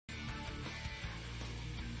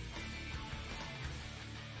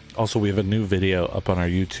Also, we have a new video up on our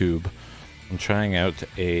YouTube. I'm trying out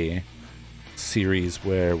a series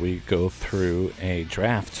where we go through a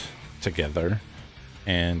draft together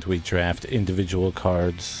and we draft individual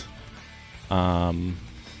cards.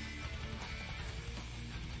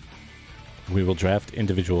 We will draft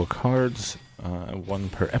individual cards, one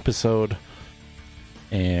per episode,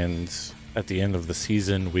 and at the end of the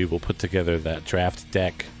season we will put together that draft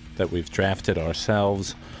deck that we've drafted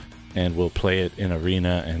ourselves, and we'll play it in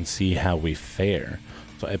Arena and see how we fare.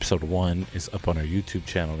 So episode 1 is up on our YouTube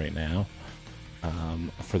channel right now.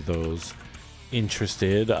 For those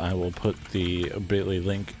interested, I will put the bit.ly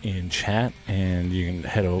link in chat, and you can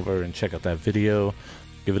head over and check out that video,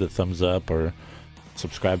 give it a thumbs up, or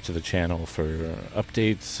subscribe to the channel for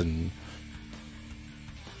updates, and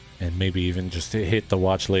maybe even just hit the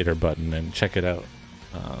watch later button and check it out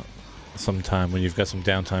sometime when you've got some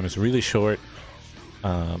downtime. It's really short,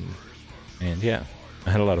 and yeah,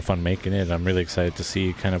 I had a lot of fun making it. I'm really excited to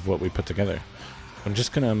see kind of what we put together. I'm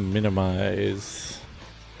just gonna minimize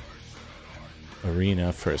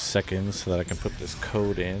Arena for a second so that I can put this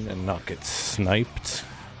code in and not get sniped.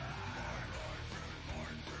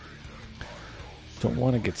 Don't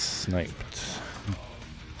want to get sniped.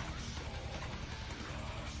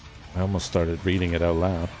 I almost started reading it out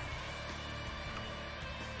loud.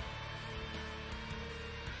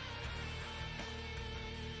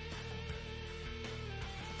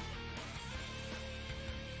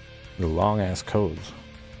 The long ass codes.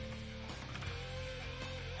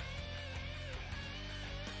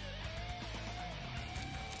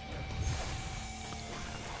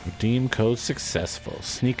 Redeem code successful.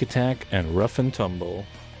 Sneak attack and rough and tumble.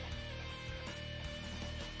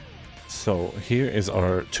 So here is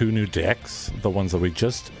our 2 new decks, the ones that we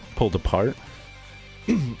just pulled apart.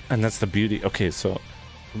 And that's the beauty. Okay, so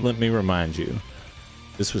let me remind you,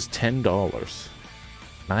 this was $10,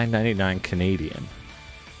 $9.99 Canadian,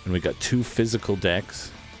 and we got 2 physical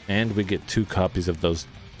decks, and we get 2 copies of those,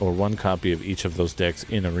 or 1 copy of each of those decks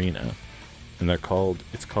in Arena. And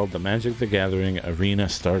it's called the Magic the Gathering Arena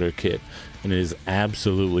Starter Kit, and it is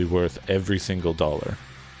absolutely worth every single dollar.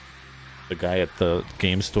 The guy at the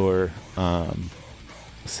game store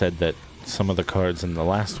said that some of the cards in the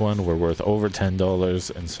last one were worth over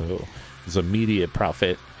 $10, and so there's immediate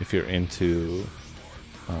profit if you're into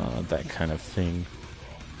that kind of thing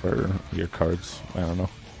for your cards. I don't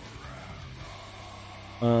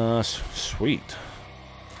know. Sweet.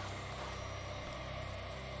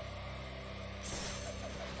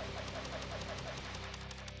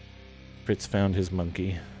 Fritz found his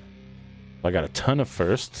monkey. I got a ton of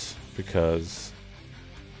firsts because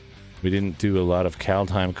we didn't do a lot of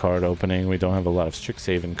Kaldheim card opening. We don't have a lot of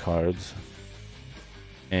Strixhaven cards.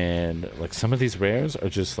 And like some of these rares are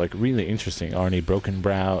just like really interesting. Arnie Broken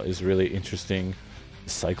Brow is really interesting.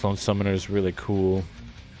 Cyclone Summoner is really cool.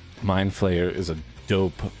 Mind Flayer is a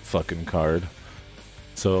dope fucking card.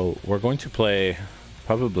 So we're going to play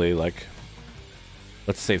probably like,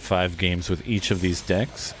 let's say 5 games with each of these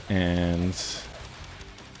decks. And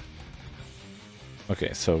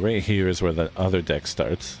okay, so right here is where the other deck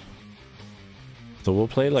starts. So we'll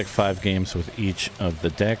play like 5 games with each of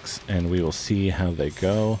the decks, and we will see how they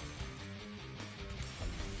go.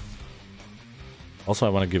 Also, I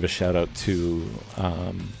want to give a shout out to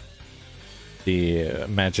the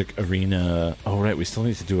Magic Arena. Oh right, we still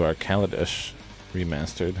need to do our Kaladesh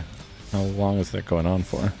remastered. How long is that going on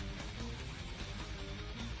for?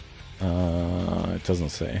 It doesn't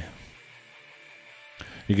say.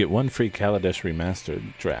 You get 1 free Kaladesh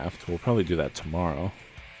remastered draft. We'll probably do that tomorrow.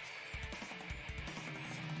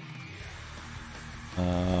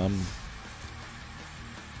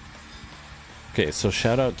 Okay, so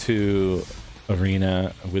shout out to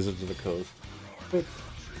Arena, Wizards of the Coast. Wait,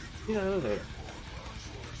 get out of there.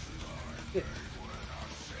 Yeah.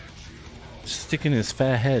 Sticking his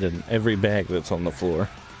fat head in every bag that's on the floor.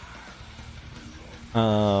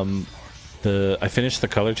 I finished the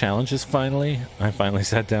color challenges finally. I finally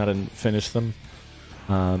sat down and finished them.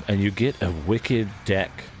 And you get a wicked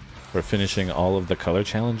deck for finishing all of the color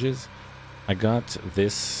challenges. I got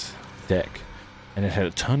this deck, and it had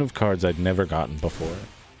a ton of cards I'd never gotten before.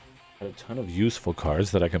 It had a ton of useful cards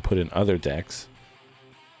that I can put in other decks.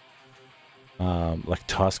 Like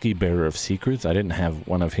Toski, Bearer of Secrets. I didn't have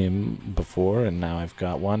one of him before, and now I've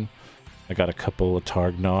got one. I got a couple of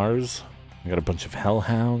Targnars. I got a bunch of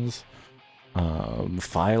Hellhounds.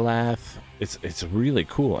 Phylath. It's really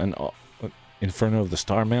cool. And Inferno of the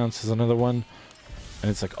Star Mounts is another one.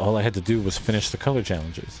 And it's like all I had to do was finish the color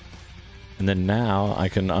challenges. And then now I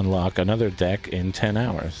can unlock another deck in 10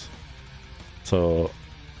 hours. So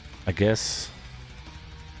I guess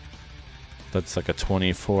That's like a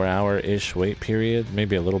 24-hour-ish wait period,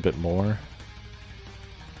 maybe a little bit more.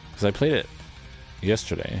 Because I played it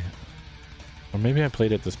yesterday. Or maybe I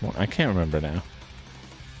played it this morning. I can't remember now.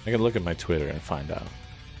 I gotta look at my Twitter and find out.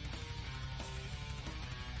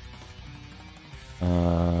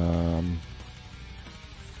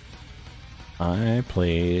 I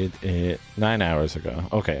played it 9 hours ago.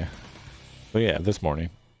 Okay. So yeah, this morning.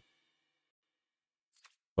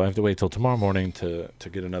 So I have to wait till tomorrow morning to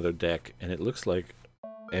get another deck, and it looks like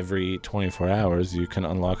every 24 hours you can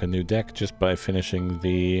unlock a new deck just by finishing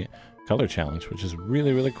the color challenge, which is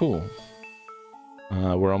really, really cool.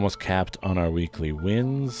 We're almost capped on our weekly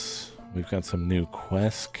wins. We've got some new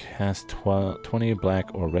quests. Cast 20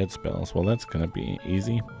 black or red spells. Well, that's gonna be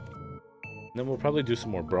easy. And then we'll probably do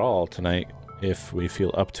some more Brawl tonight if we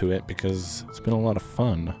feel up to it, because it's been a lot of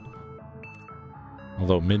fun.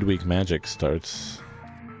 Although midweek magic starts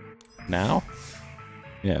now?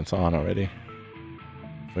 Yeah, it's on already.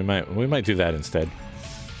 We might do that instead.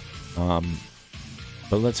 But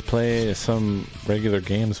let's play some regular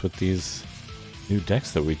games with these new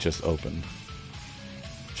decks that we just opened.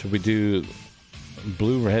 Should we do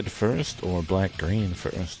blue-red first or black-green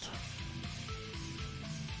first?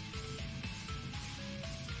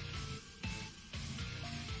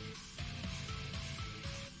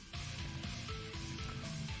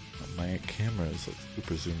 My camera is like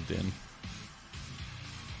super zoomed in.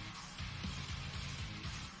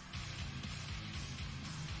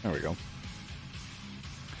 There we go.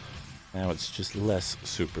 Now it's just less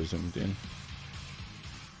super zoomed in.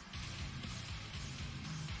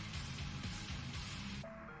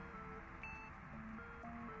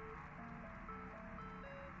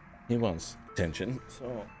 He wants attention,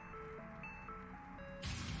 so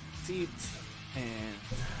seats and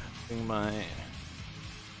bring my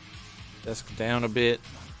desk down a bit.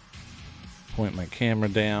 Point my camera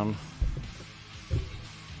down.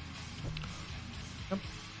 Come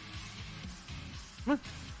on.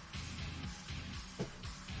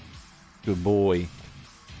 Good boy.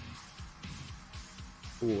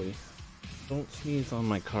 Boy. Don't sneeze on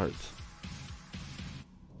my cards.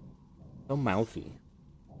 So mouthy.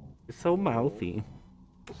 You're so mouthy.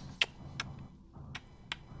 I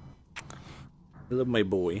love my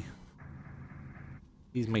boy.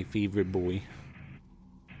 He's my favorite boy.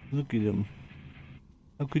 Look at him.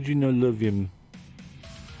 How could you not love him?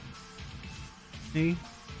 Hey?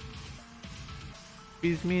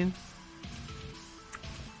 Freeze man?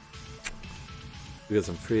 We got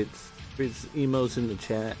some Fritz emos in the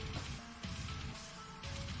chat.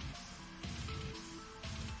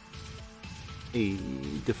 Hey,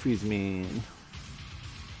 the freeze man.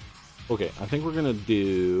 Okay, I think we're gonna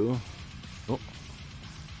do... Oh.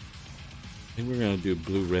 I think we're gonna do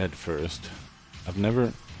blue-red first. I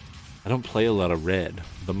don't play a lot of red.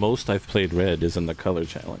 The most I've played red is in the color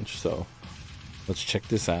challenge, so let's check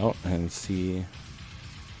this out and see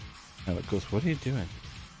how it goes. What are you doing?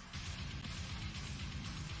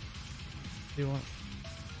 What do you want?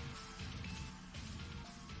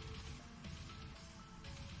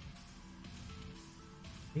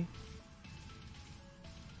 See?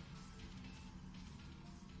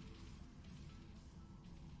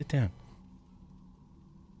 Sit down.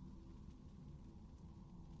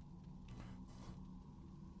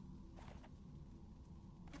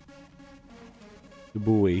 The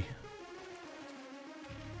boy.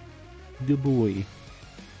 The boy.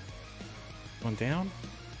 One down?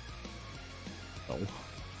 Oh.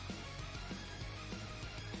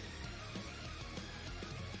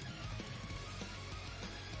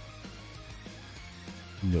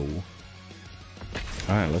 No.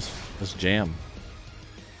 Alright, let's jam.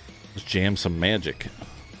 Let's jam some magic.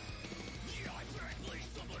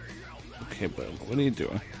 Okay, bud, what are you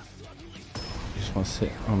doing? You just want to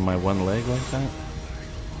sit on my one leg like that?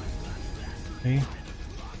 Hey?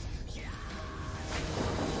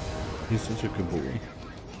 He's such a good boy.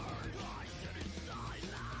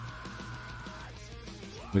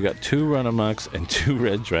 We got 2 Runamucks and 2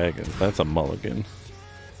 red dragons. That's a mulligan.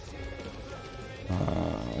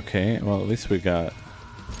 Okay, well at least we got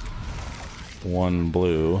 1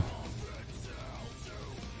 blue.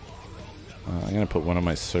 I'm gonna put one of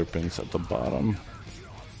my serpents at the bottom.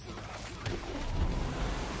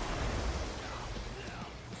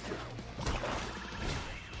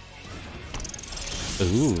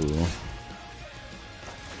 Ooh.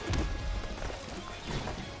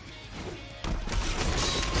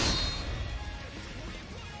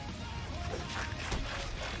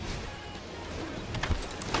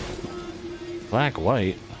 Black,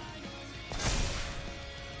 white.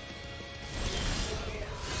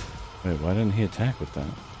 Wait, why didn't he attack with that?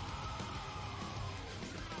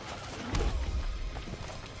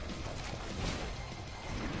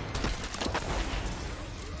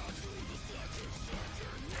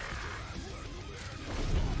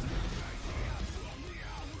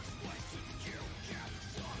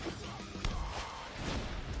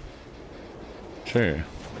 Sure.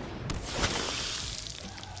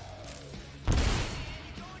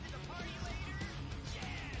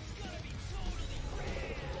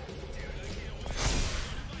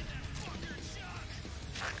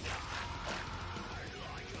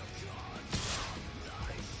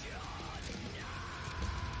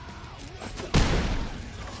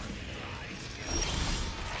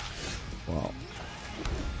 Well.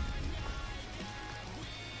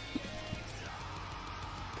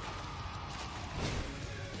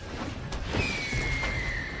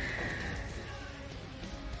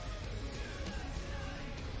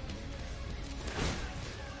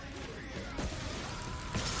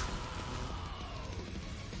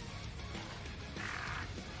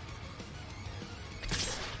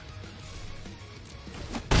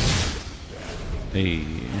 Hey.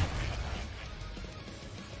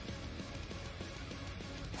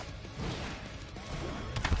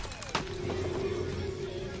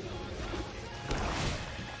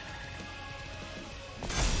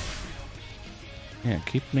 Yeah,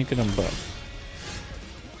 keep making them buff.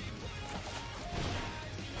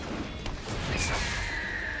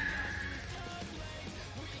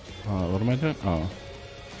 What am I doing? Oh.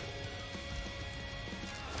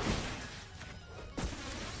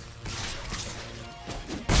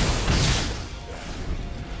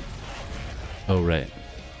 Oh, right.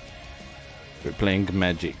 We're playing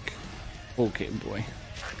magic. Okay, boy.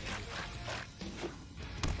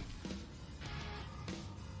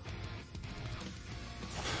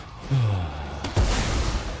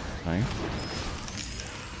 Fine.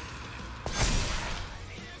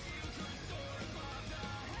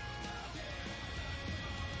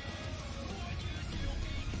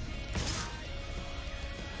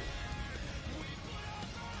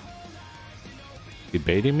 You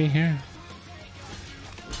baiting me here?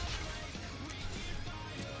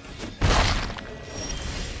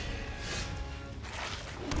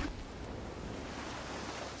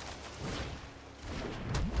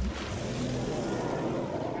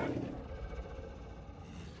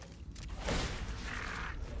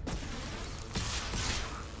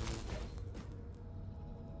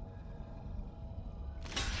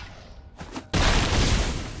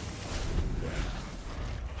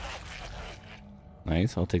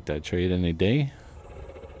 Nice, I'll take that trade any day.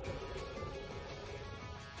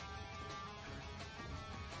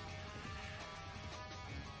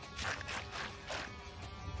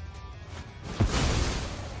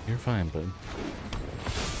 You're fine, bud.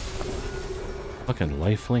 Fucking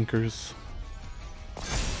life linkers.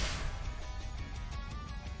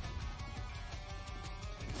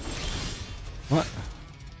 What?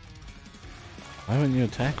 Why wouldn't you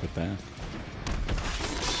attack with that?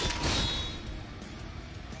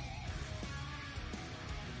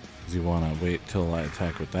 You want to wait till I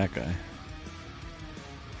attack with that guy.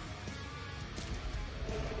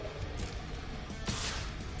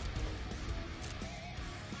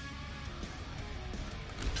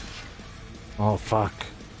 Oh, fuck.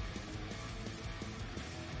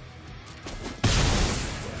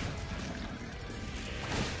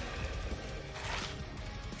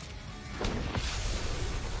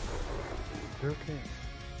 You're okay.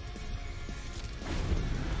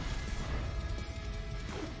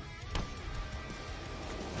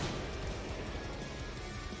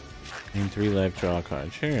 Gain 3 life, draw a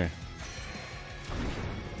card. Sure.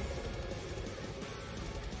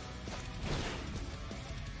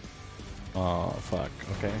 Oh, fuck.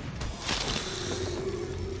 Okay.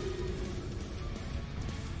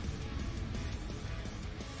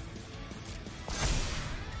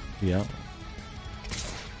 Yep.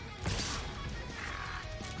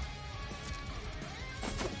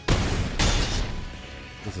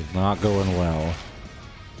 This is not going well.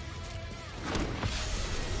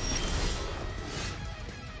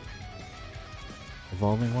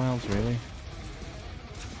 Evolving Wilds, really?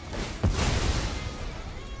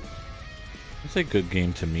 It's a good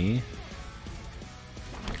game to me.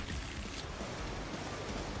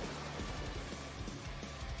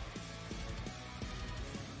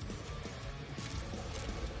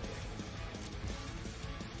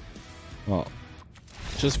 Well,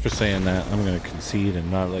 just for saying that, I'm gonna concede and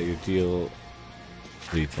not let you deal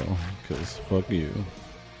lethal, because fuck you.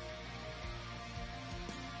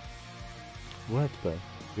 What, bud?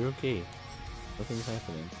 You're okay. Nothing's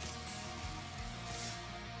happening.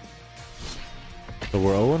 So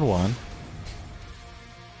we're 0-1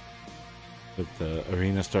 with the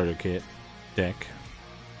Arena Starter Kit deck.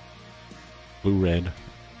 Blue-red.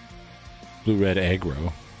 Blue-red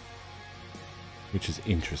aggro. Which is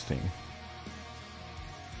interesting.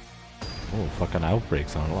 Oh, fucking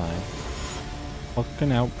Outbreak's online.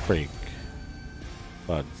 Fucking Outbreak.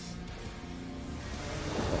 Buds.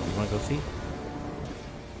 go see?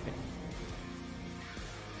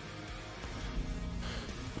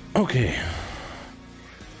 Okay.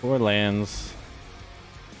 4 lands.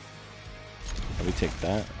 How we take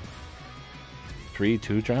that? 3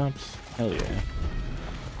 2-drops? Hell yeah.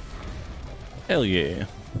 Hell yeah.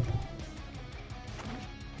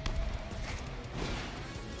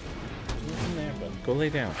 There's nothing there, bud. Go lay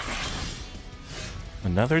down.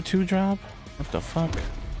 Another 2-drop? What the fuck?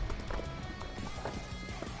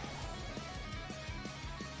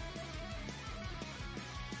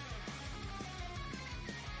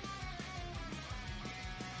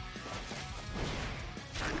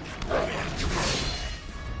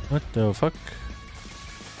 What the fuck?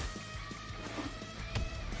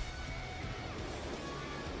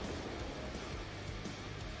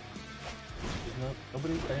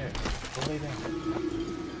 Nobody's there. Go lay down.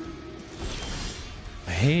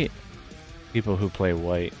 I hate people who play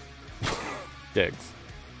white decks.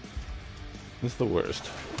 It's the worst.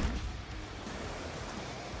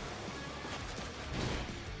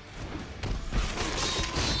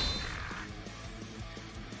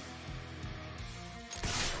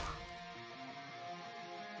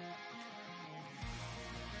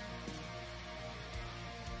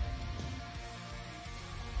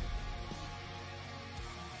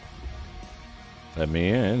 Let me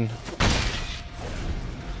in.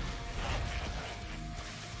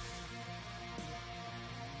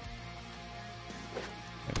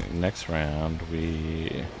 And next round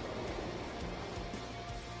we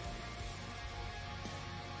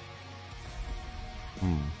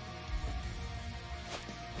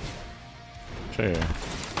Sure.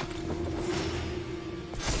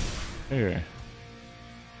 Sure.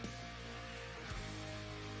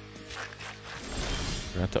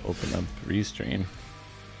 Forgot to open up Restream.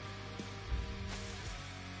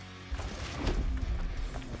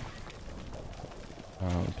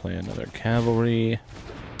 I'll play another cavalry.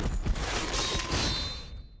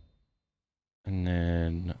 And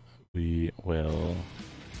then we will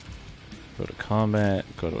go to combat,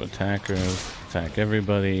 go to attackers, attack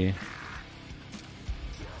everybody.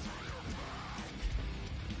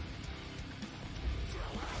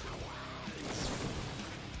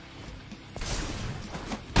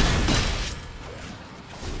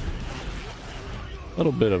 A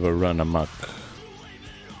little bit of a run amok.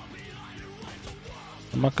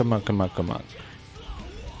 Amok, amok, amok, amok.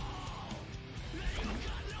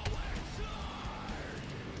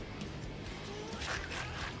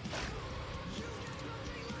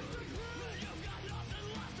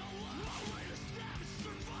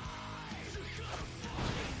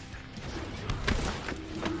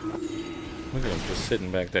 Look at him just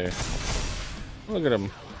sitting back there. Look at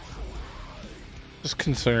him. Just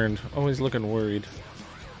concerned. Always looking worried.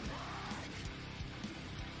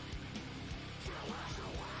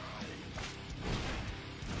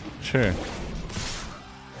 Sure.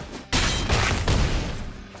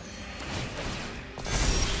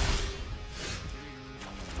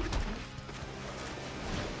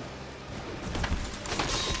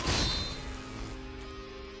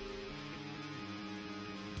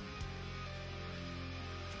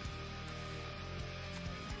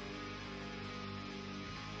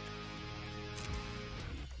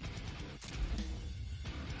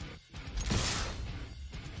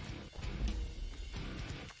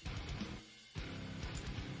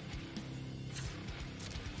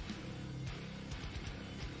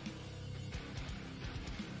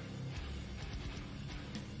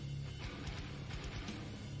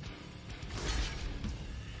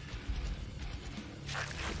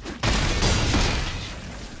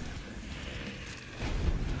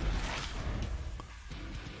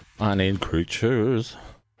 I need creatures.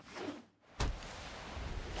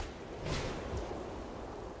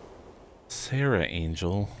 Sarah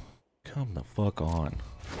Angel, come the fuck on.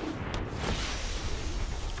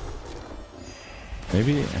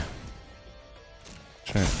 Maybe.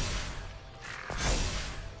 Sure.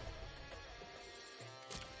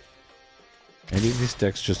 Maybe these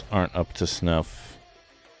decks just aren't up to snuff.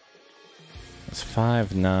 It's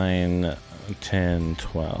 5, 9, 10,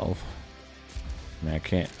 12. I mean, I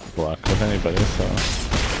can't block with anybody, so...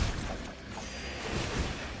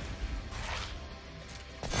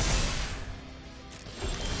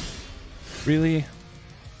 Really?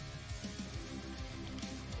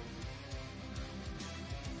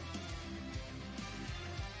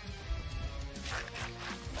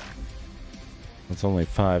 It's only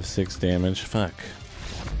 5, 6 damage. Fuck.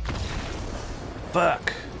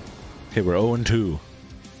 Fuck! Okay, we're 0-2.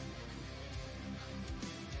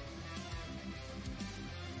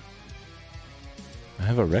 I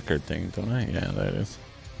have a record thing, don't I? Yeah, that is.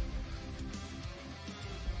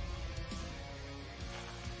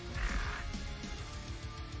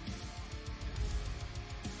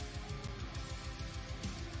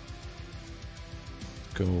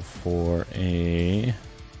 go for a...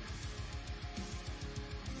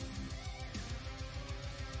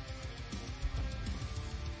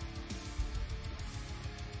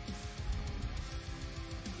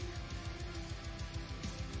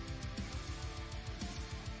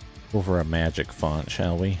 over a magic font,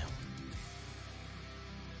 shall we?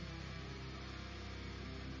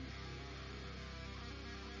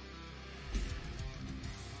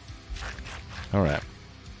 All right.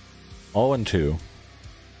 0-2.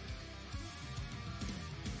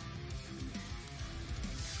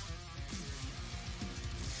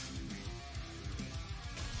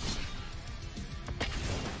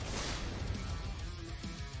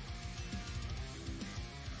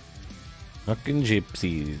 Fucking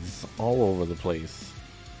gypsies all over the place.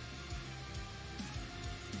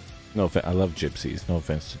 No offense, I love gypsies. No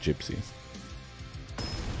offense to gypsies.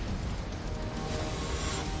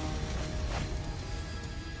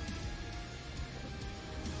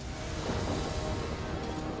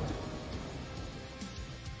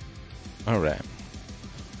 All right.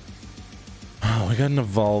 Oh, we got an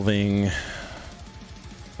evolving.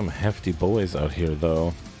 Some hefty boys out here,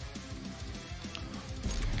 though.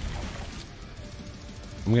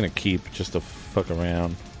 I'm gonna keep just to fuck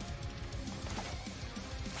around.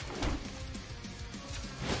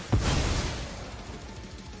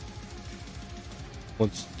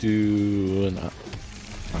 Let's do an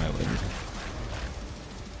island.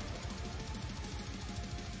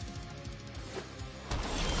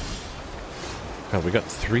 God, we got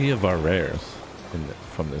 3 of our rares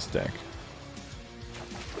from this deck.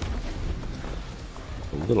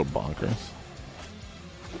 A little bonkers.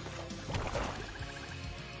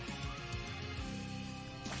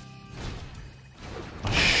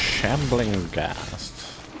 A shambling ghast.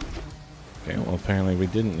 Okay, well apparently we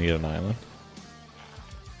didn't need an island.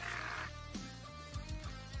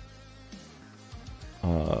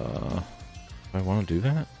 Do I want to do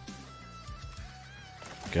that?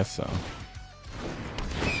 Guess so.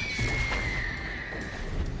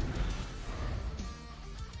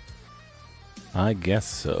 I guess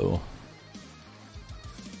so.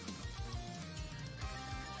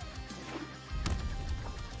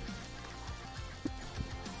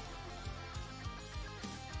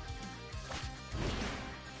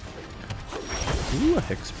 Ooh, a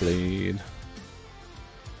Hexblade.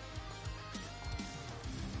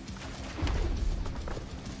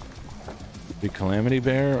 Do we Calamity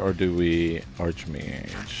Bear or do we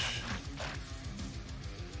Archmage?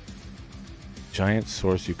 Giant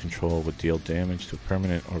source you control would deal damage to a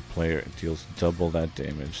permanent or player. It deals double that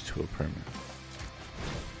damage to a permanent.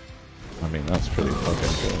 I mean, that's pretty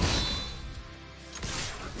fucking good.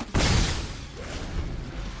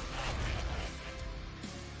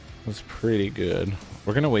 That's pretty good.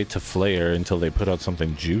 We're gonna wait to flare until they put out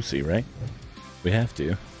something juicy, right? We have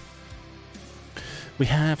to. We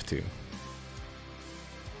have to.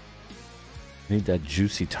 Need that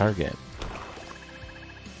juicy target.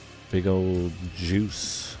 Big old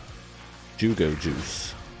juice. Jugo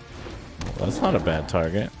juice. Well, that's not a bad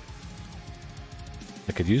target.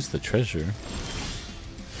 I could use the treasure.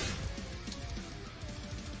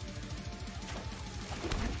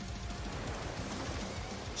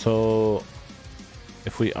 So,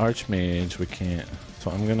 if we Archmage, we can't. So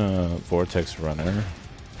I'm gonna Vortex Runner.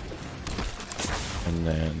 And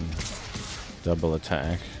then double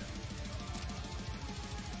attack.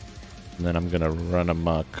 And then I'm gonna run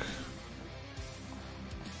amok.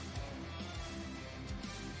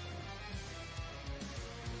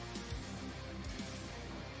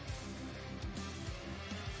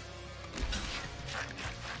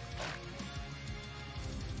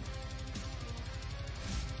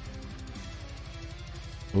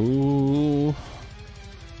 Ooh.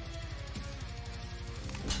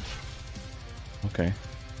 Okay.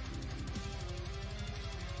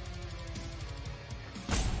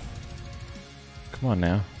 Come on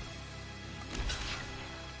now.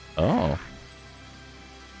 Oh.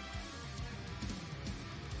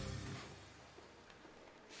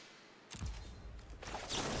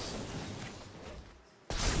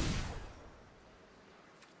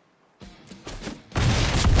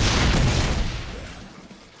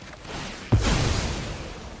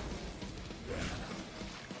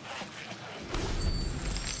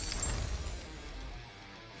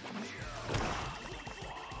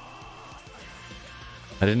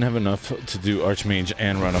 I didn't have enough to do Archmage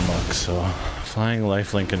and run amok, so flying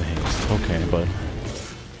lifelink and haste. Okay, but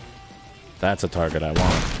that's a target I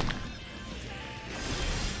want.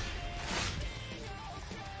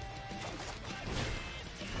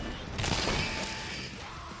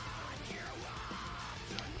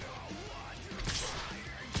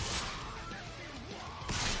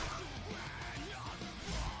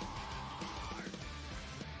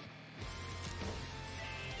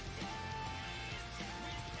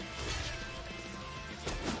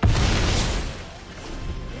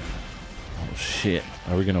 shit.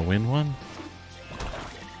 Are we gonna win one?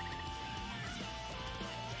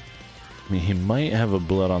 I mean, he might have a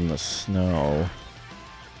blood on the snow.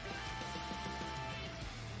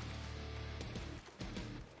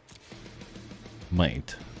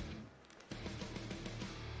 Might.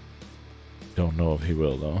 Don't know if he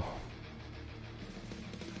will, though.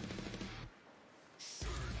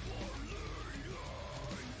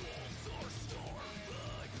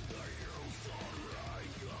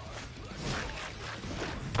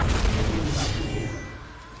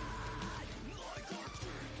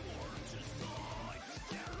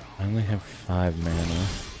 I only have 5 mana.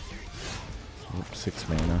 Oops, 6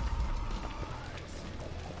 mana.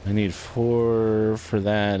 I need 4 for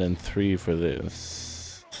that and 3 for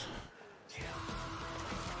this.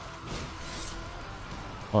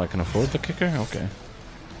 Oh, I can afford the kicker? Okay.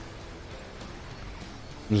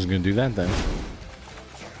 I'm just gonna do that then.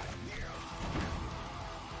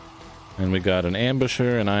 And we got an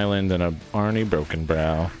ambusher, an island, and a Arnie Broken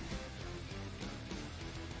Brow.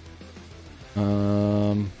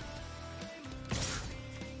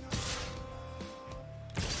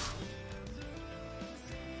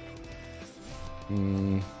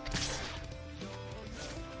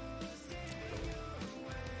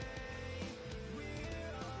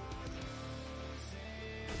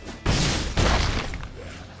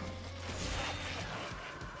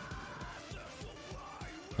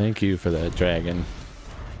 Thank you for that, dragon.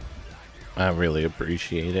 I really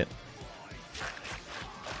appreciate it.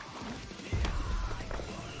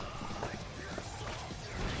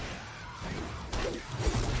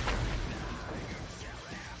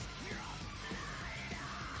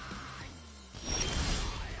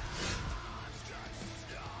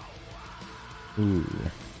 Ooh.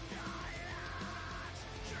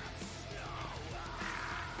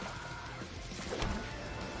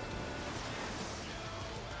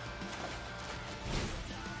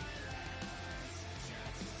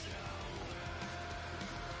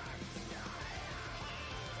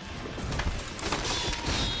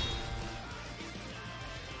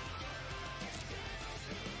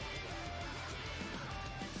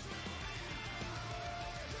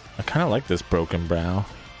 I kind of like this Broken Brow.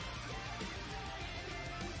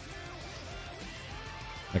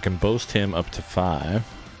 I can boast him up to 5.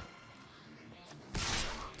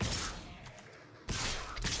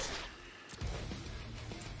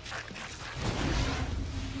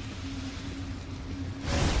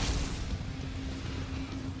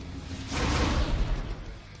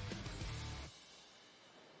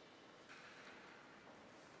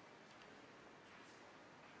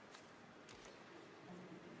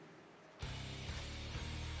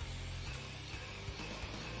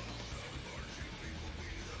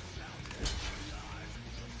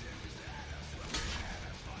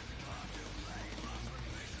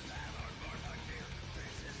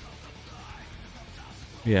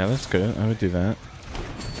 Yeah, that's good. I would do that.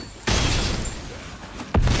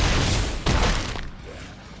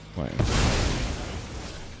 Wait.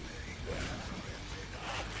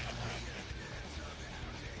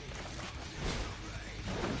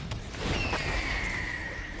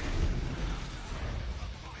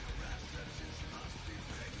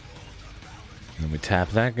 Then we tap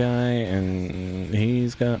that guy, and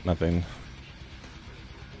he's got nothing.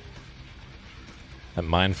 That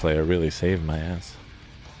Mind Flayer really saved my ass.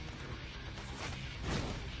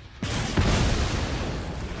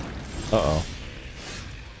 Uh-oh.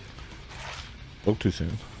 Spoke too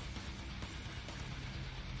soon.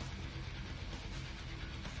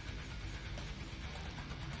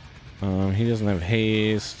 He doesn't have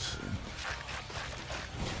haste.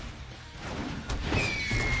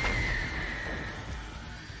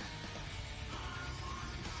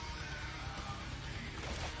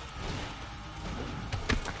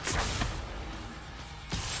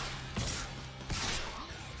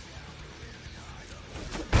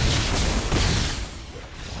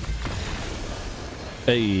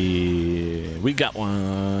 Hey, we got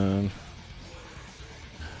one.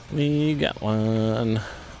 We got one.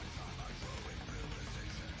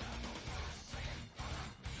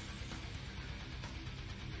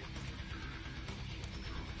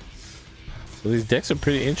 So these decks are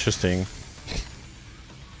pretty interesting.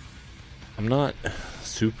 I'm not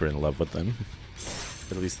super in love with them.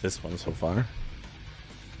 At least this one so far.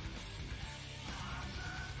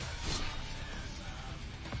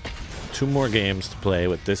 Two more games to play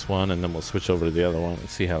with this one, and then we'll switch over to the other one and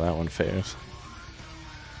see how that one fares.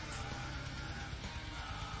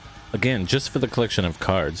 Again, just for the collection of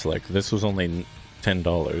cards, like this was only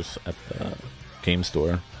 $10 at the game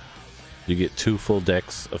store. You get 2 full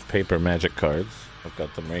decks of paper Magic cards. I've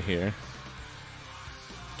got them right here.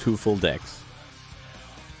 2 full decks.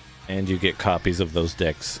 And you get copies of those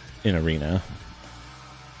decks in Arena.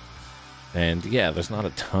 And yeah, there's not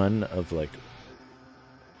a ton of like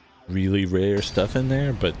really rare stuff in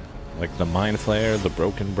there, but like the Mind Flare, the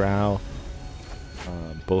Broken Brow,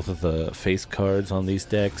 both of the face cards on these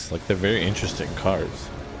decks, like they're very interesting cards.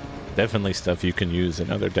 Definitely stuff you can use in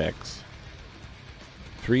other decks.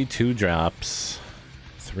 3 2-drops,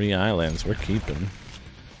 3 islands, we're keeping.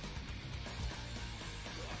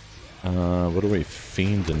 What are we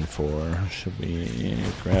fiending for? Should we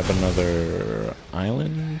grab another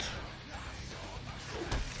island?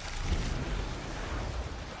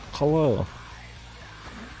 Hello.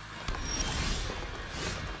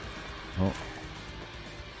 Oh.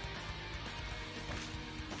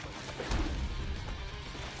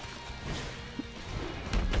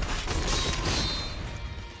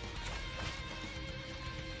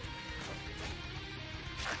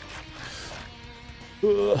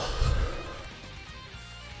 Ugh.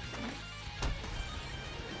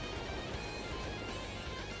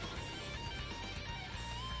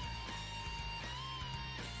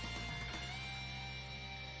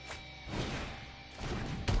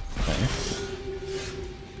 Nice.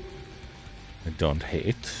 I don't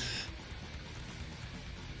hate.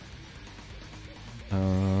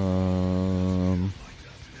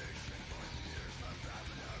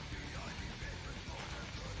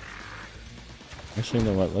 Actually, you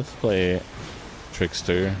know what? Let's play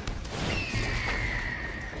Trickster.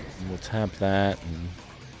 We'll tap that. And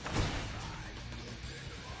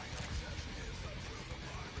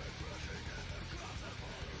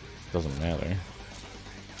doesn't matter.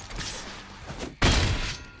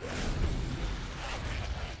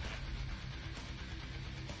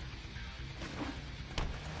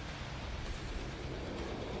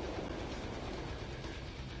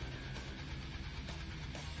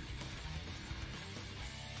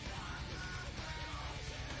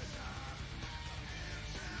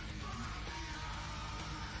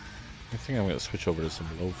 I think I'm gonna switch over to some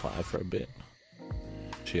lo-fi for a bit.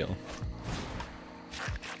 Chill.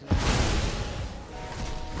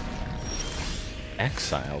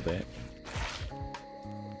 Exiled it.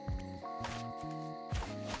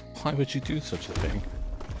 Why would you do such a thing?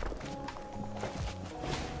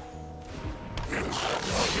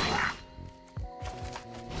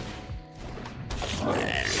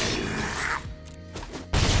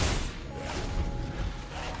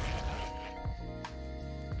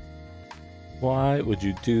 Why would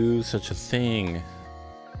you do such a thing?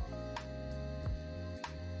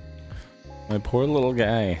 My poor little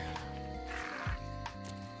guy.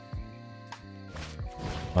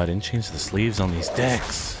 Oh, I didn't change the sleeves on these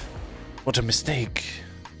decks. What a mistake.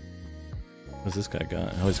 What's this guy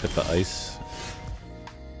got? Oh, he's got the ice.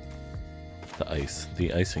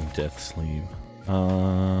 The icing death sleeve.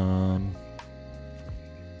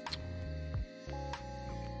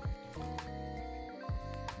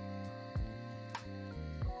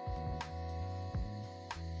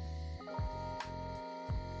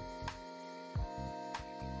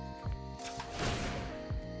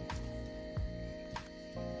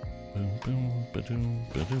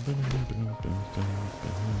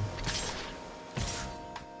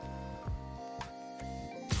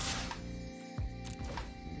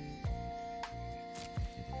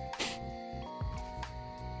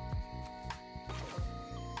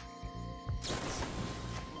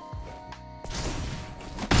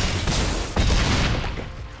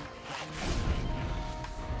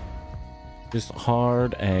 Just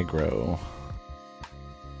hard aggro.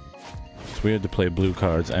 It's weird to play blue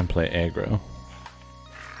cards and play aggro.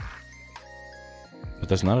 But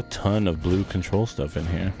there's not a ton of blue control stuff in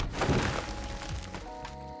here.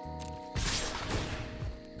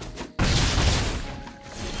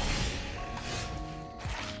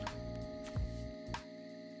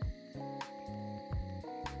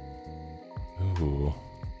 Ooh.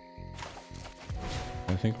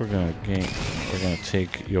 I think we're gonna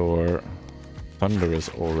take your Thunderous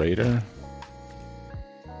Orator.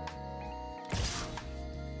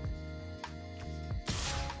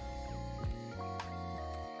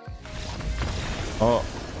 Oh.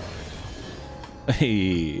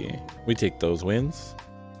 Hey, we take those wins.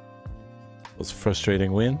 Those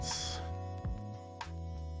frustrating wins.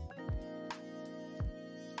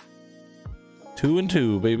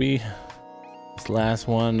 2-2, baby. This last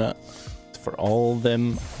one is for all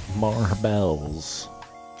them marbles.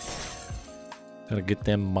 Gotta get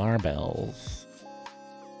them marbles.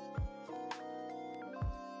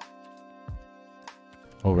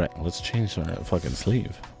 All right, let's change our fucking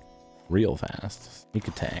sleeve real fast. Sneak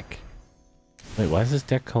attack. Wait, why is this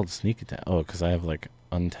deck called sneak attack? Oh, because I have like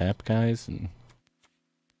untap guys and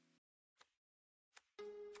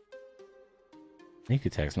Sneak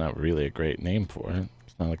attack's not really a great name for it.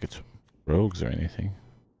 It's not like it's rogues or anything.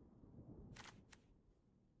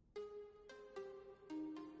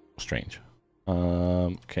 Strange.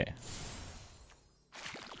 Okay.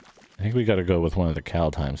 I think we gotta go with one of the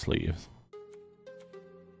Kaldheim sleeves.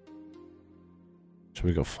 Should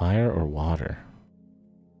we go fire or water?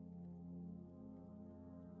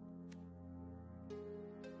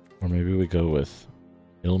 Or maybe we go with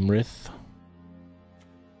Ilmrith.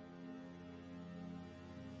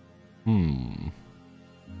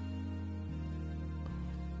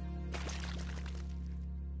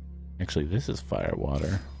 Actually, this is fire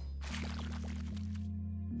water.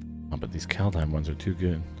 Oh, but these Kaldheim ones are too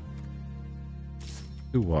good.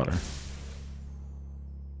 Too water.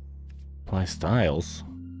 Apply styles.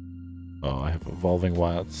 Oh, I have evolving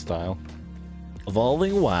wild style.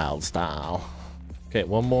 Evolving wild style. Okay,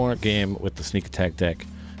 one more game with the sneak attack deck,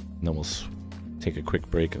 and then we'll take a quick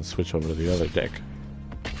break and switch over to the other deck.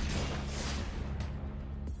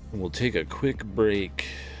 We'll take a quick break.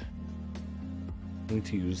 Need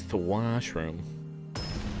to use the washroom.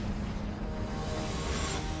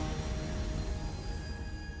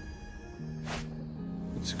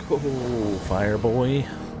 Let's go, fire boy.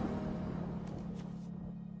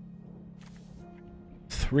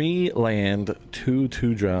 3 land, 2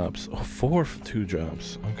 2-drops. Oh, 4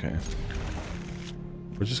 2-drops. Okay.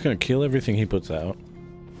 We're just gonna kill everything he puts out.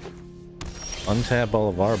 Untap all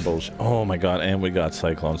of our bullshit. Oh my god, and we got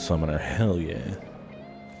Cyclone Summoner. Hell yeah.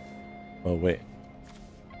 Oh, wait.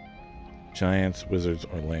 Giants, wizards,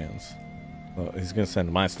 or lands. Oh, he's gonna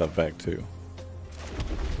send my stuff back too.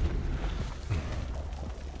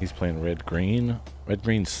 He's playing red green. Red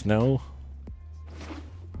green snow.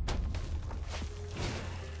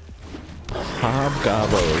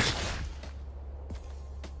 Hobgoblins.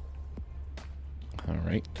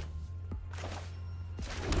 Alright.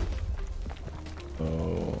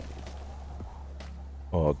 Oh.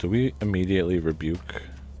 Oh, do we immediately rebuke?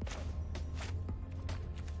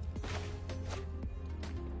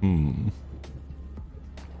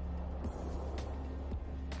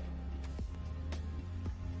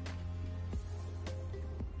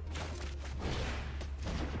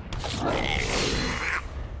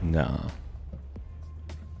 Nah.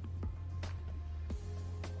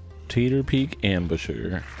 Teeter Peak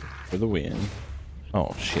Ambusher for the win.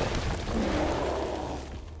 Oh, shit.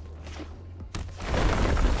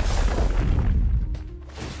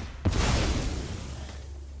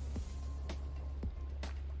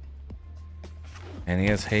 And he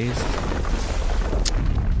has haste.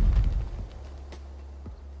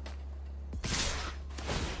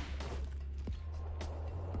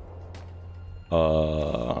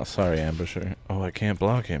 Sorry, Ambusher. Oh, I can't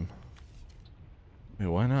block him. Wait,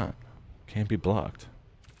 why not? Can't be blocked.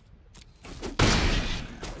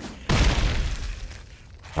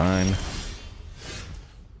 Fine.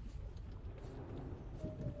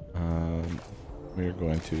 We're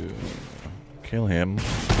going to kill him.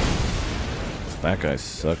 That guy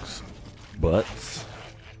sucks butts.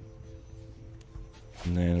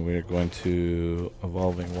 And then we're going to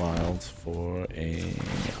Evolving Wilds for a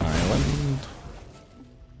island.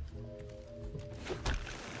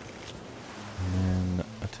 And then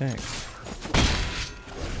attack.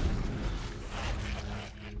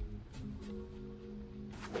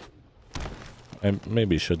 I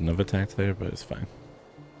maybe shouldn't have attacked there, but it's fine.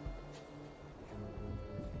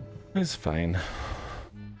 It's fine.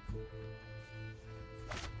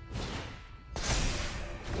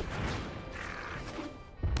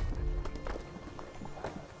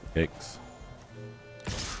 X.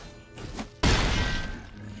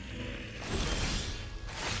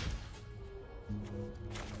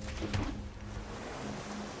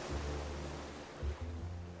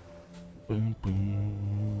 Boom,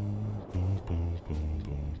 boom, boom, boom, boom,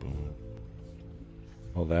 boom, boom.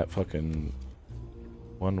 Well, that fucking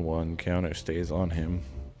 1/1 counter stays on him.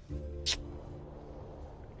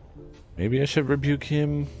 Maybe I should rebuke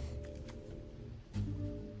him.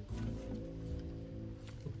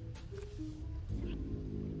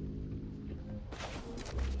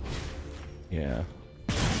 Yeah.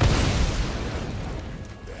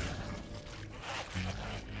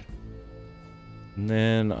 And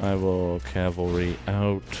then I will cavalry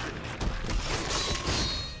out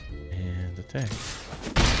and attack.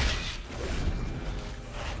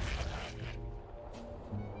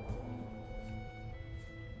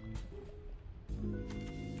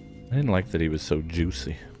 I didn't like that he was so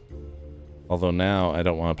juicy. Although now I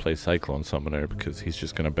don't want to play Cyclone Summoner because he's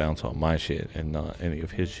just going to bounce all my shit and not any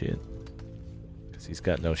of his shit. Because he's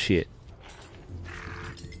got no shit.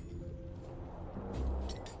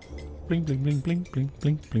 Bling, bling, bling, bling, bling,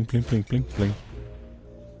 bling, bling, bling, bling, bling, bling.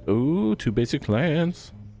 Ooh, 2 basic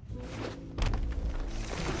lands.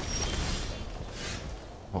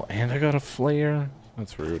 Oh, and I got a flare.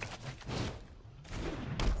 That's rude.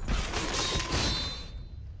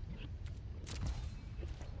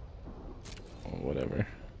 Oh, whatever.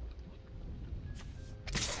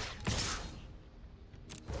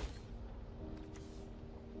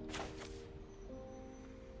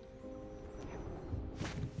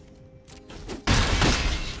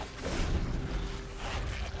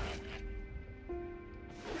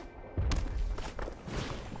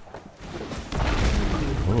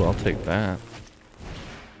 Oh, I'll take that.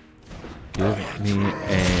 Give me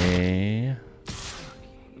a...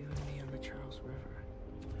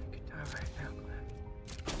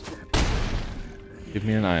 Give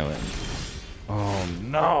me an island. Oh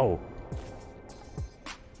no!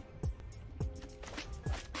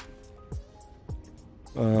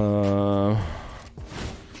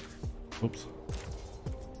 Oops.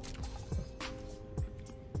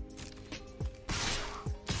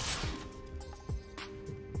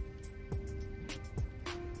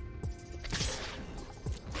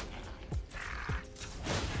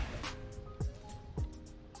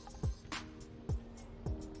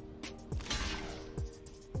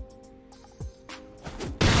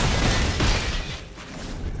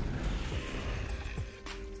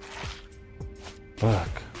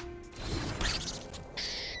 Fuck.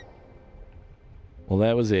 Well,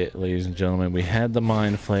 that was it, ladies and gentlemen. We had the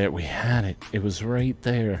mind flare. We had it. It was right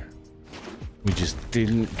there. We just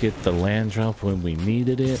didn't get the land drop when we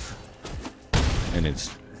needed it. And it's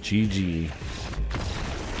GG.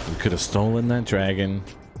 We could have stolen that dragon.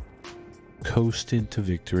 Coasted to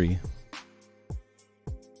victory.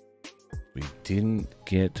 We didn't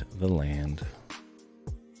get the land.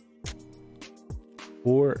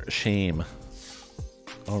 For shame.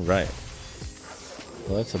 All right.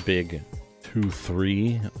 Well, that's a big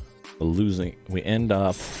 2-3. We end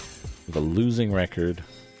off with a losing record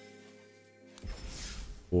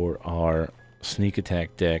for our sneak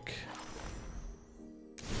attack deck.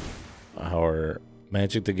 Our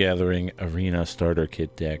Magic the Gathering Arena starter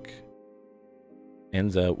kit deck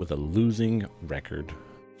ends out with a losing record.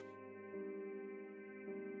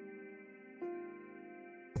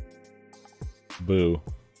 Boo.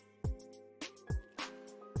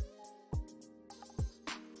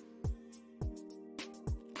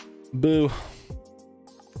 Boo.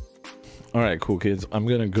 All right, cool kids. I'm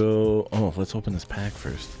gonna go. Oh, let's open this pack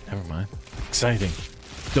first. Never mind. Exciting.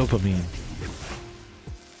 Dopamine.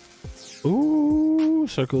 Ooh,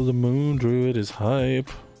 Circle of the Moon Druid is hype.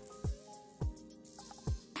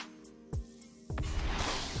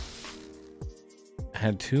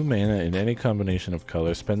 Add 2 mana in any combination of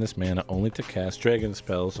colors. Spend this mana only to cast dragon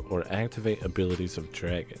spells or activate abilities of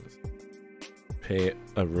dragons. Pay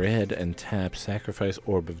a red and tap, sacrifice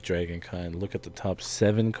Orb of Dragonkind. Look at the top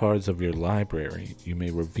 7 cards of your library. You may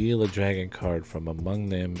reveal a dragon card from among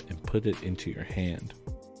them and put it into your hand.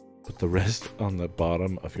 Put the rest on the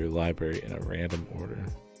bottom of your library in a random order.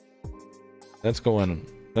 That's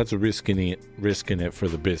risking it for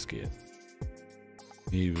the biscuit.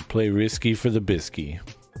 You play risky for the bisky.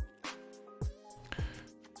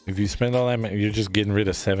 If you spend all that, you're just getting rid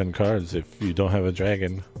of 7 cards if you don't have a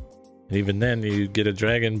dragon. And even then, you get a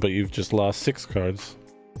dragon, but you've just lost 6 cards.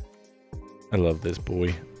 I love this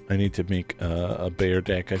boy. I need to make a bear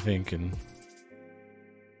deck, I think, and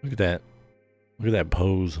look at that. Look at that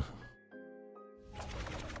pose.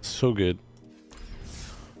 So good.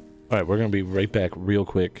 All right, we're gonna be right back real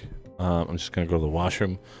quick. I'm just gonna go to the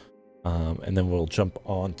washroom, and then we'll jump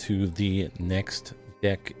on to the next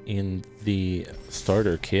deck in the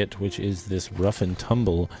starter kit, which is this Rough and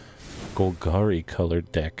Tumble Golgari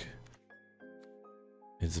colored deck.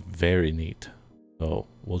 It's very neat. So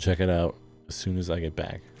we'll check it out as soon as I get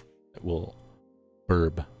back. We'll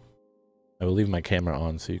burb. I will leave my camera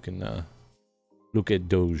on so you can look at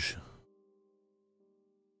Doge.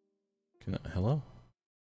 Hello?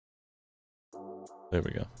 There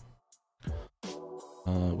we go.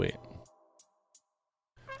 Wait.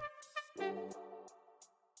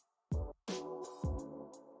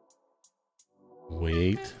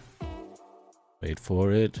 Wait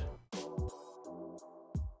for it.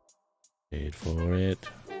 Wait for it.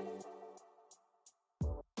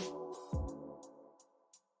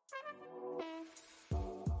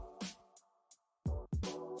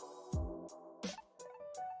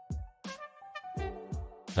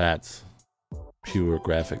 That's pure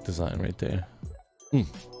graphic design right there.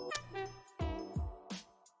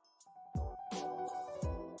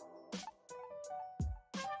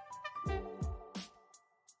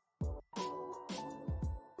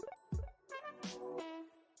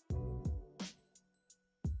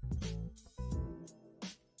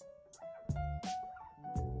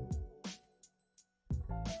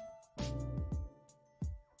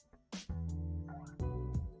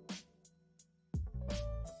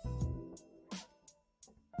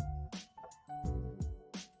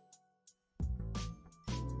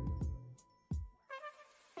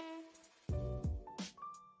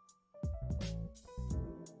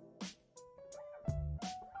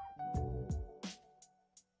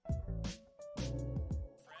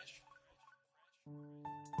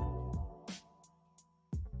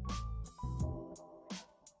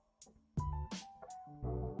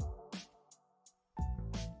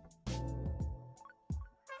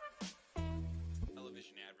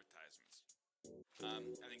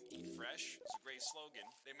 fresh is a great slogan.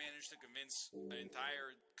 They managed to convince an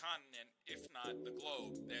entire continent, if not the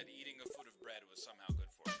globe, that eating a foot of bread was somehow good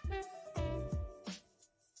for you.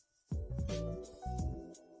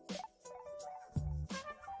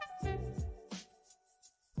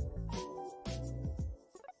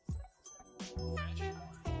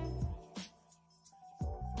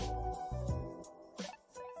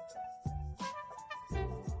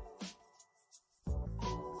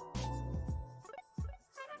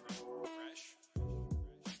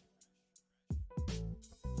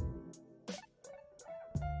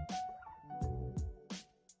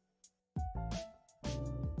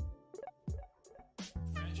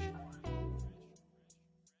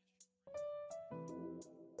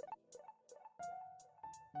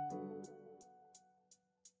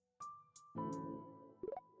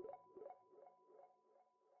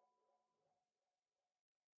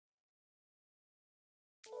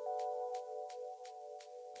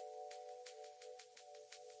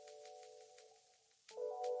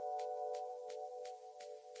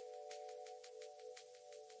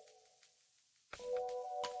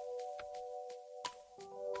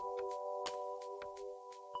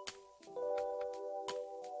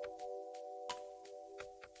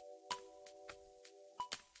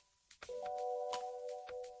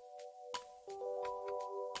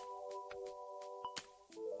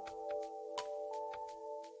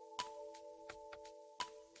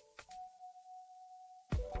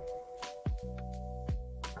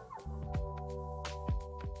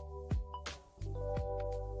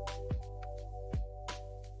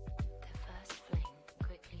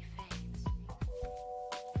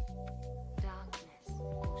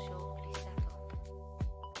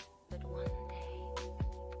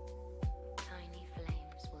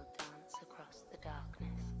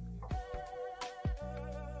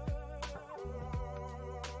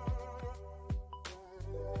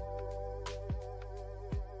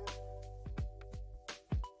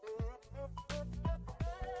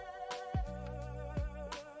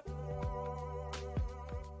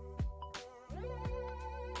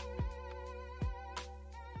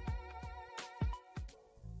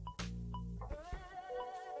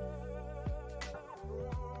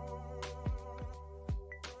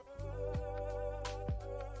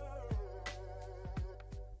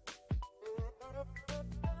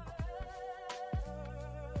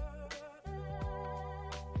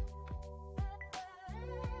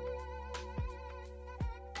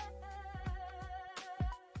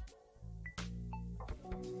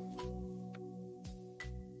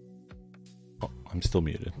 I'm still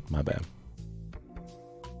muted. My bad.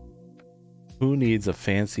 Who needs a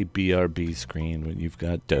fancy BRB screen when you've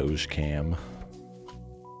got Doge Cam?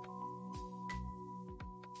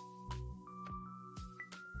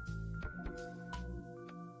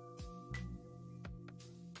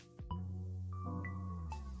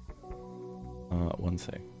 One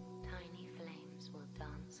sec. Tiny flames will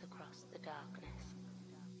dance across the darkness.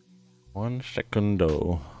 1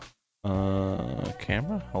 secundo.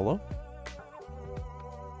 Camera? Hello?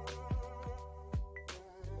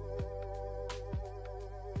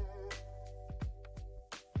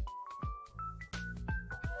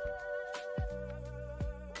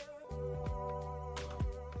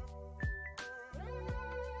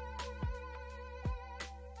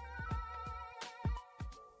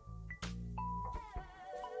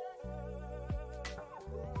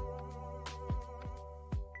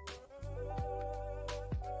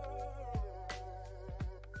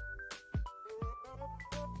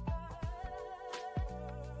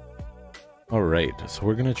 Alright, so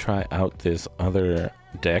we're gonna try out this other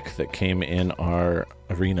deck that came in our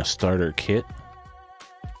arena starter kit.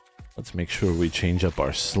 Let's make sure we change up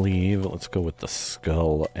our sleeve. Let's go with the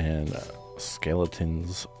skull and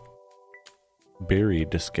skeletons.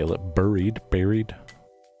 Buried skeletons.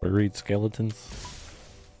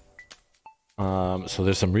 So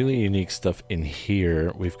there's some really unique stuff in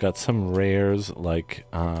here. We've got some rares like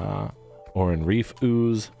Oran Reef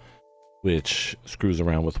Ooze, which screws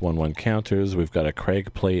around with 1/1 counters. We've got a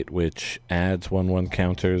Craig Plate, which adds 1/1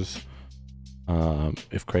 counters.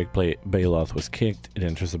 If Craig Plate Baloth was kicked, it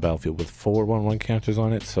enters the battlefield with 4 1/1 counters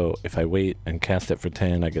on it. So if I wait and cast it for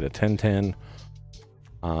 10, I get a 10/10.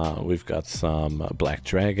 We've got some Black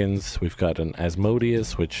Dragons. We've got an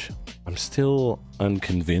Asmodeus, which I'm still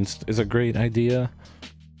unconvinced is a great idea.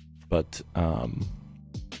 But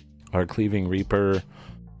our Cleaving Reaper,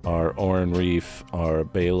 our Oran Reef, our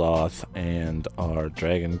Baloth, and our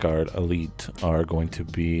Dragon Guard Elite are going to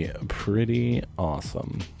be pretty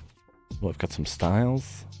awesome. Well, I've got some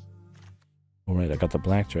styles. Alright, I got the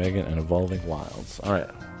Black Dragon and Evolving Wilds. Alright.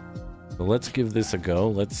 So let's give this a go.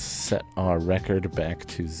 Let's set our record back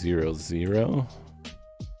to 0-0.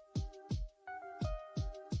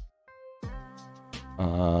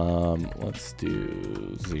 Let's do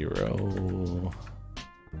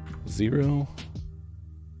 0-0.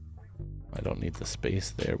 I don't need the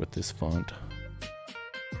space there with this font.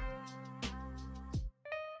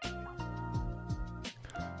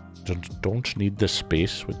 Don't need the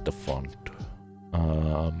space with the font.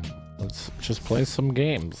 Let's just play some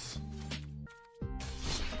games.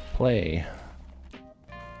 Play.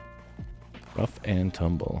 Rough and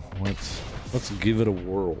tumble. Let's give it a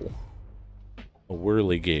whirl. A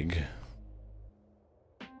whirligig.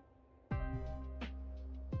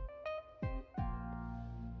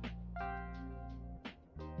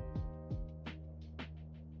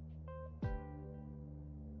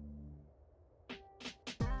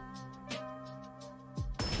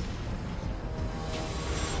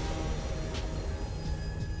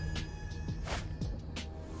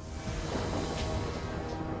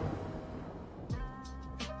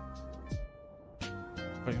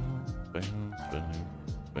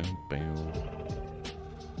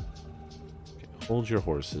 Hold your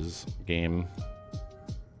horses, game.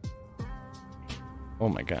 Oh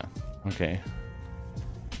my god. Okay.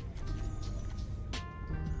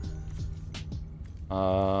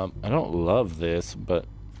 I don't love this, but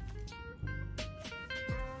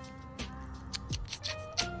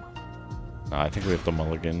no, I think we have to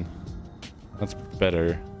mulligan. That's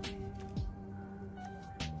better.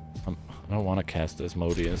 I don't want to cast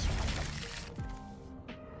Asmodeus.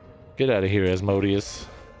 Get out of here, Asmodeus.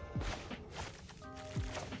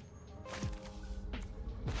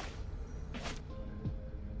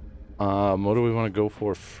 What do we want to go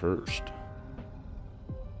for first?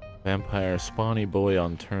 Vampire Spawny Boy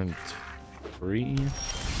on turn 3?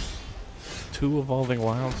 2 Evolving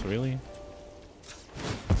Wilds, really?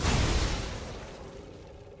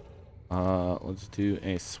 Let's do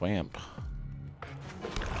a Swamp.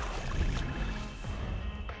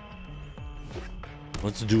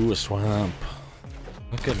 Let's do a Swamp.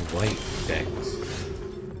 Look at white decks.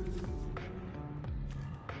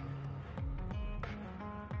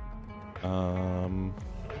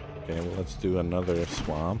 Okay, well, let's do another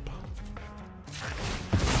Swamp.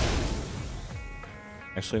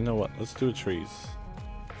 Actually, you know what? Let's do trees.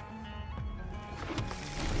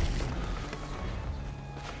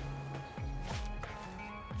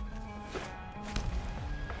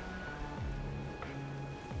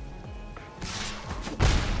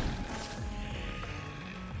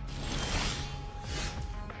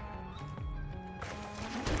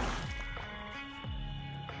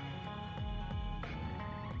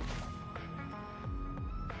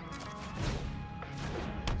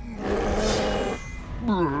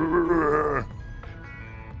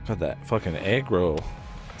 God, that fucking aggro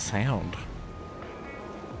sound.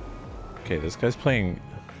 Okay, this guy's playing.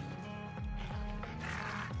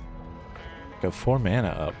 Got 4 mana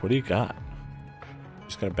up. What do you got?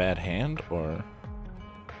 Just got a bad hand, or?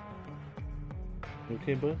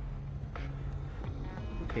 Okay, bud.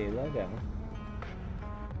 Okay, lie down.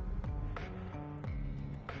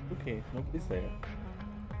 Okay, nobody's there.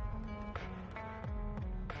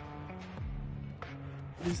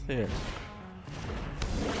 Nobody's there.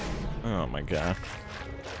 Oh my god.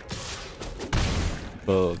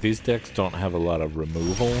 Well, these decks don't have a lot of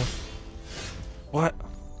removal. What?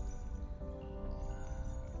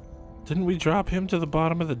 Didn't we drop him to the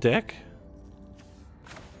bottom of the deck?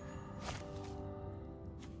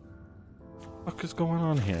 What the fuck is going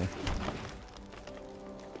on here?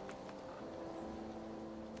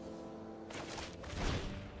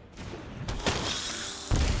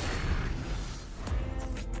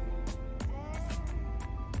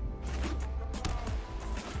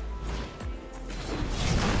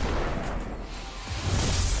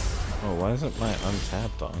 Why isn't my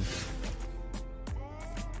untapped on?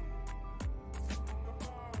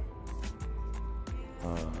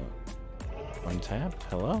 Untapped?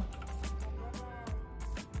 Hello?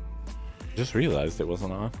 Just realized it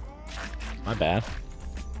wasn't on. My bad.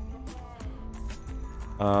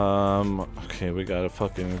 Okay, we got a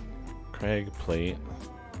fucking Crag plate.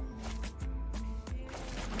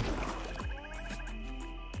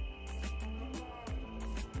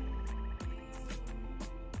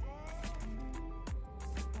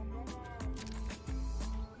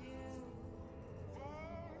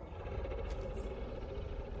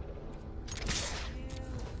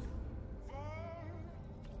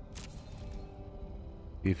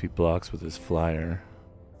 If he blocks with his flyer.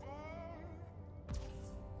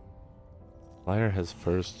 Flyer has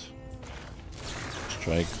first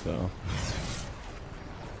strike though.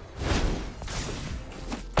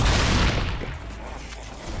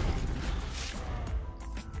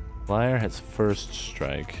 Flyer has first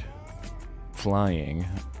strike, flying,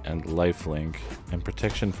 and lifelink, and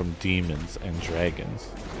protection from demons and dragons.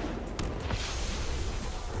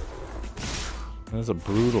 That's a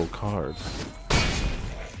brutal card.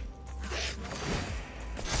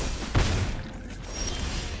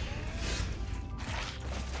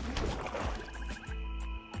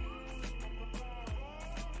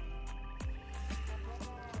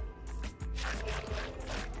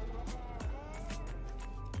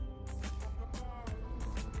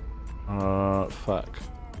 Fuck.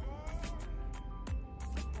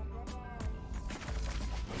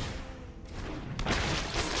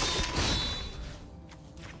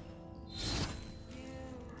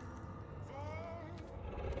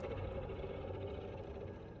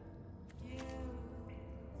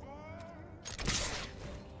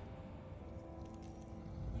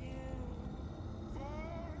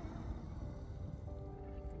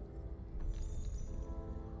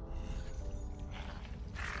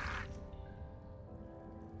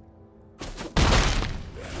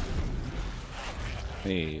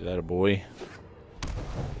 Hey, that a boy.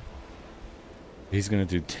 He's gonna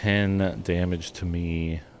do 10 damage to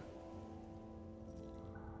me.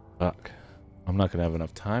 Fuck. I'm not gonna have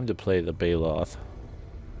enough time to play the Baloth.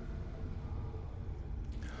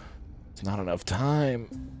 It's not enough time.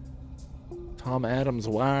 Tom Adams,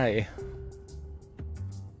 why?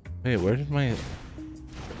 Wait, where did my...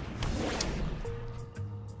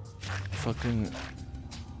 Fucking...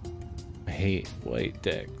 I hate white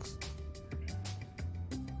decks.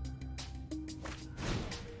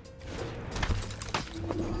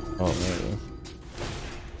 Oh, there it is.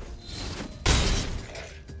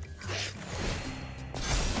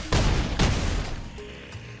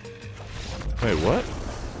 Wait, what?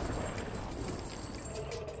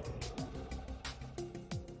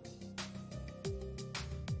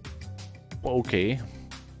 Okay.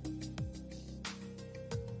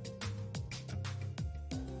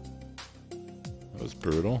 That was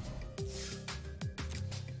brutal.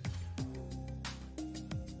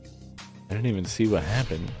 I didn't even see what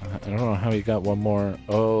happened. I don't know how he got one more.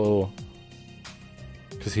 Oh.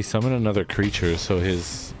 Because he summoned another creature, so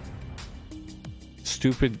his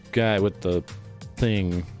stupid guy with the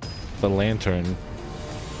thing, the lantern.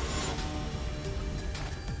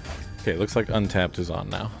 Okay, looks like Untapped is on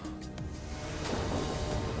now.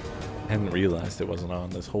 I hadn't realized it wasn't on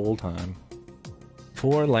this whole time.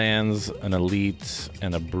 4 lands, an elite,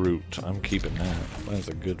 and a brute. I'm keeping that. That's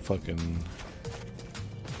a good fucking...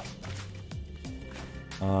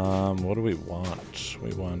 what do we want?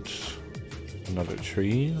 We want another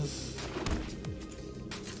trees.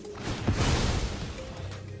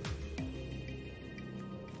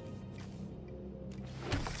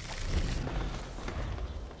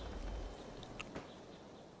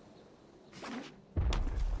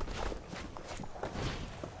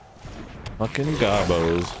 Fucking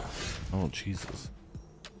gobos. Oh, Jesus.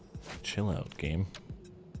 Chill out, game.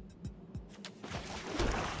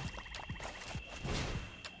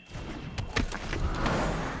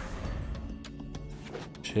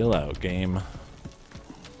 Chill out, game.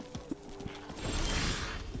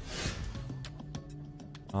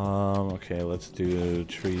 Okay, let's do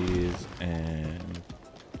trees and...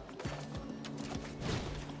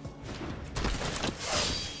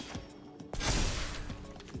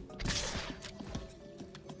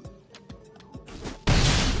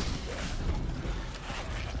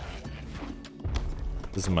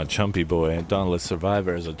 This is my chumpy boy. Dauntless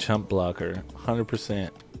Survivor is a chump blocker.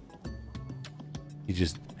 100%. He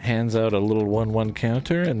just hands out a little 1/1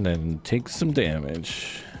 counter and then takes some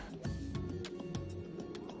damage.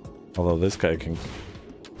 Although this guy can...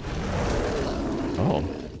 Oh.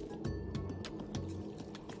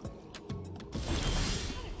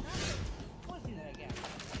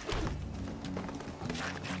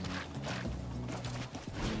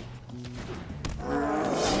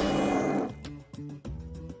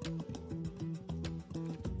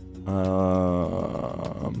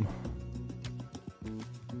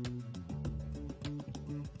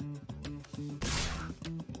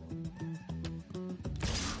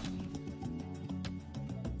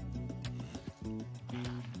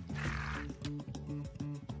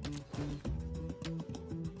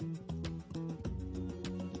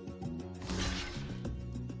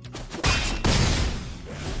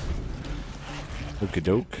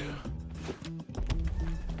 Okie-doke.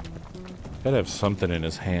 Gotta have something in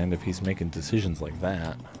his hand if he's making decisions like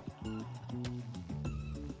that.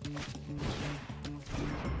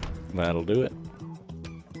 That'll do it.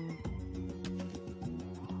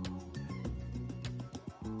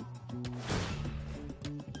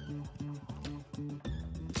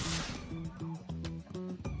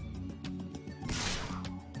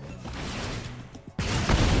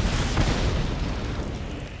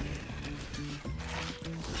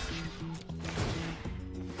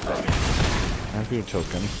 for your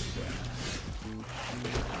token.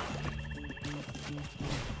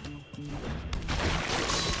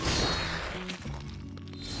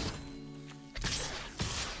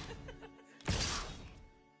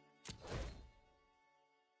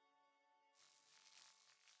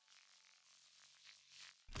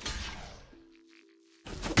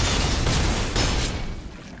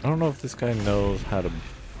 I don't know if this guy knows how to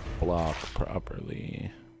block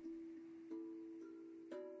properly.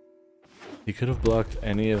 He could have blocked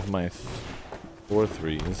any of my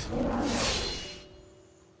 4-3s.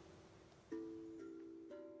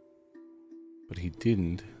 But he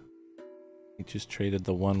didn't. He just traded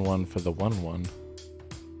the 1-1 for the 1-1.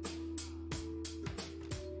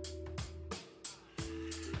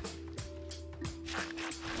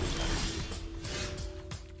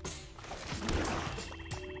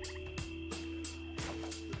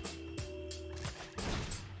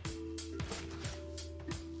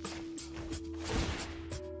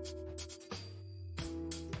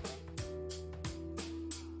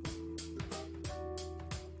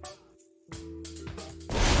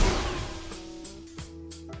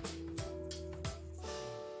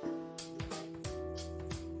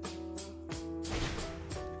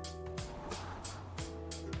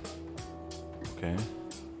 Okay.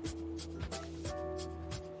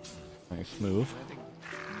 Nice move. I think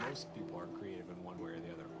most people are creative in one way or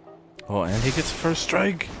the other. Oh, and he gets first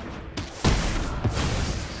strike.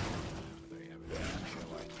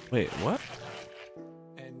 Wait, what?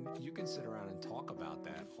 And you can sit around and talk about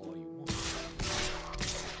that all you want.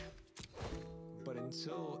 But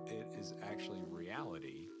until it is actually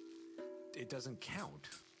reality, it doesn't count.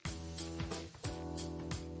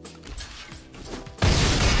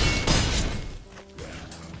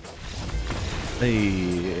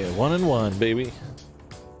 Hey, 1-1, baby.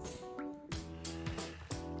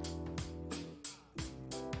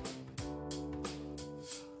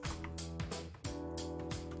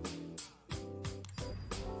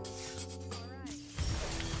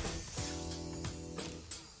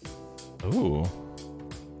 Ooh.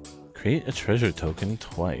 Create a treasure token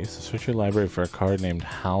twice. Search your library for a card named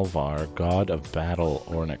Halvar, God of Battle,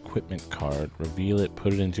 or an equipment card. Reveal it,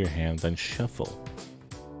 put it into your hand, then shuffle.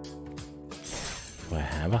 Do I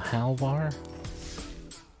have a Halvar?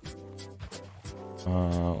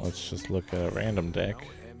 Let's just look at a random deck.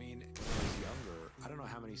 No, I mean, when I was younger, I don't know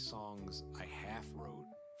how many songs I half wrote,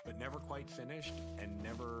 but never quite finished, and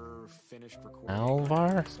never finished recording.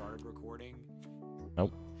 Alvar? Started recording.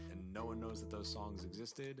 Nope. And no one knows that those songs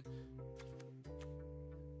existed.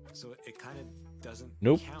 So it kind of doesn't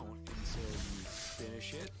count until you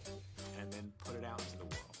finish it and then put it out into the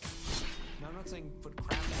world. Now, I'm not saying put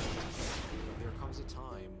crap out, but there comes a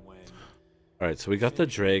time when... Alright, so we got the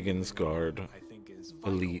Dragon's Guard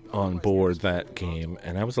Elite on board that game,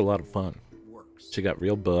 and that was a lot of fun. She got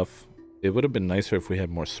real buff. It would have been nicer if we had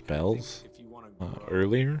more spells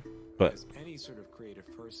earlier, but... As any sort of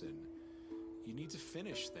creative person, you need to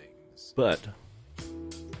finish things. But,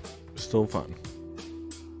 still fun.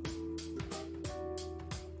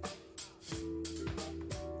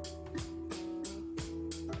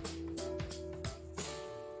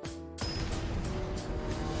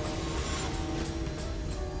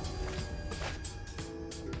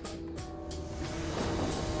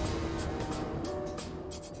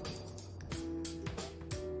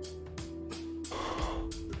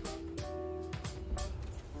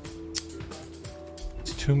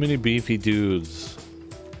 Too many beefy dudes.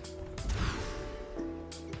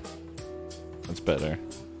 That's better.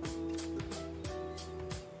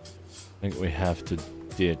 I think we have to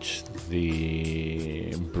ditch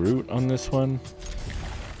the brute on this one.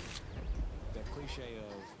 That cliche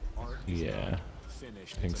of art Yeah,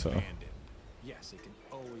 finished, I think it's so. abandoned. Yes, it can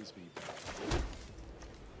always be better.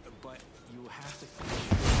 But you have to finish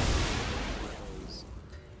those.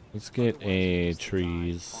 Let's get a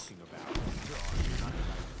trees.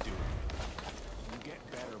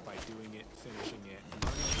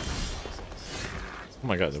 Oh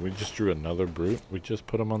my god, we just drew another brute. We just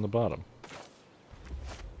put him on the bottom.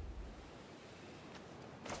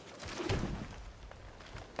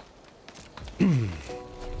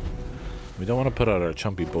 We don't want to put out our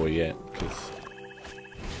chumpy boy yet, because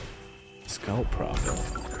Scout Prophet.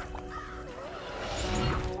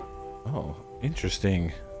 Oh,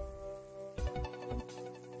 interesting.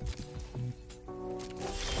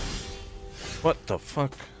 What the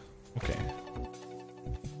fuck? Okay.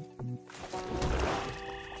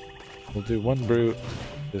 We'll do one brute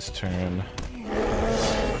this turn.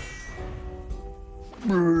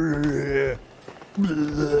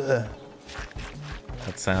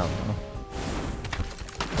 That sound, huh?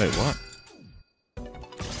 Wait, what?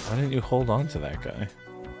 Why didn't you hold on to that guy?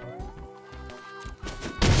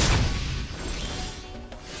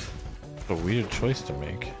 A weird choice to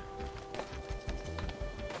make.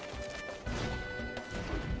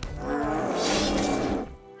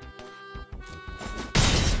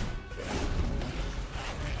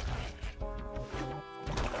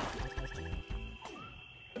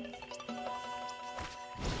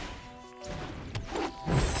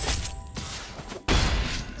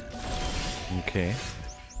 Okay.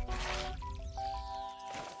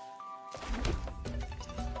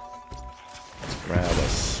 Let's grab a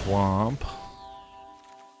swamp.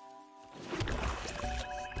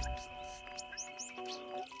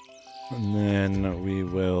 And then we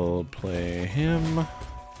will play him.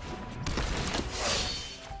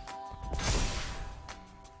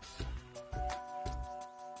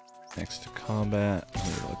 Next to combat, we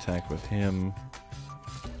will attack with him.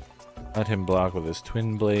 Let him block with his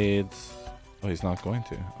twin blades. Oh, he's not going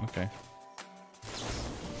to. Okay.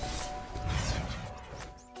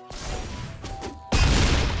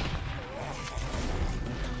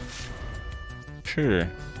 Sure.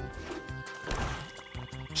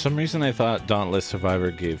 For some reason I thought Dauntless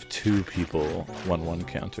Survivor gave 2 people 1/1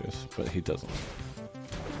 counters, but he doesn't.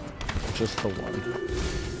 Just the one.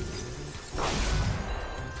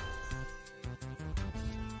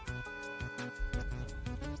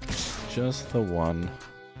 Just the one.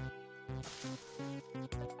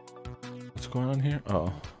 What's going on here?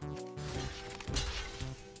 Oh.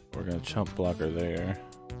 We're gonna chump blocker there.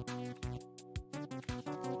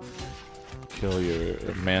 Kill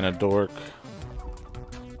your mana dork.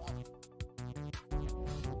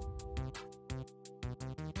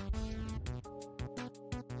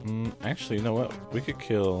 Actually, you know what? We could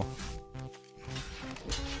kill...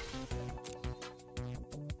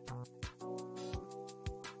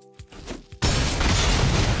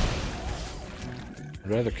 I'd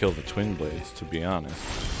rather kill the twin blades, to be honest.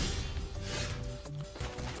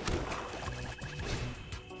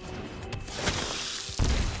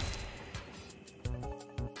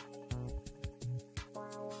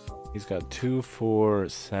 He's got 2, 4,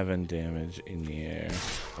 7 damage in the air,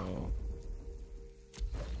 so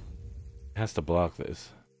has to block this.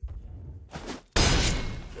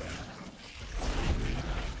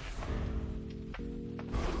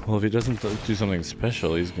 Well, if he doesn't do something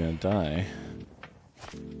special, he's gonna die.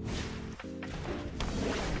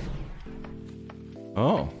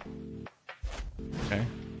 Oh. Okay.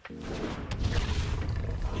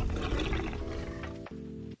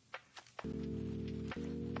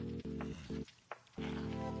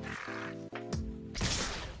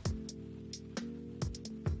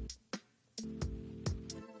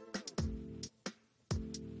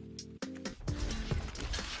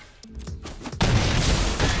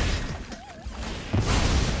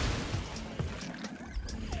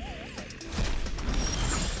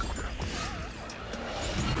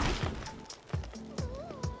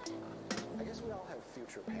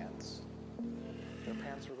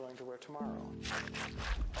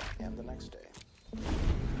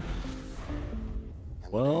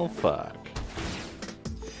 Well, fuck.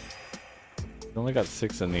 He only got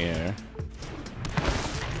 6 in the air.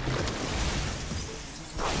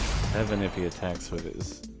 7 if he attacks with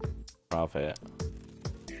his prophet.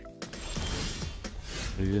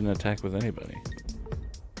 But he didn't attack with anybody.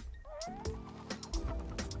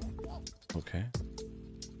 Okay.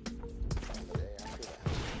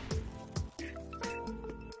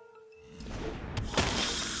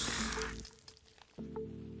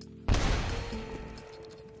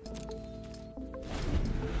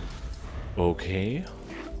 Okay.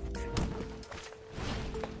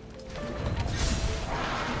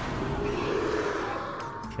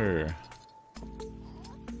 Sure. And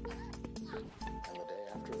the day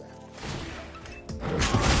after that.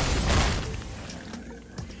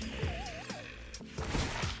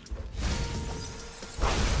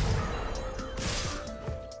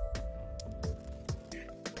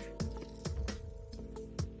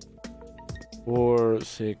 4,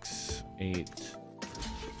 6, 8.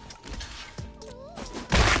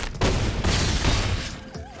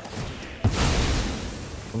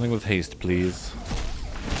 Something with haste, please.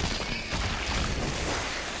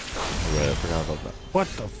 Right, I forgot about that. What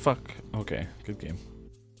the fuck? Okay, good game.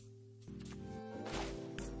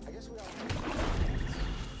 I guess we all...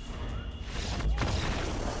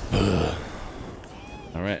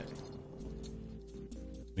 All right.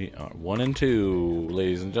 We are 1 and 2,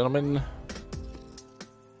 ladies and gentlemen.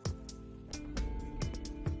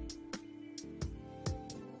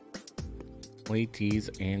 Ladies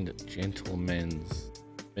and gentlemen's.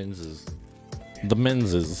 Menses. The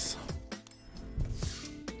menses.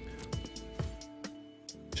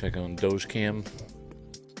 Check on Doge Cam.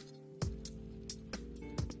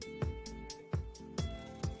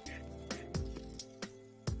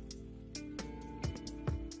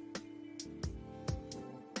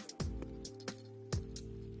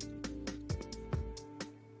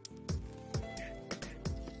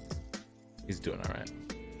 He's doing all right.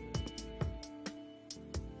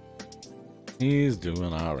 He's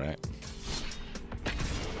doing all right.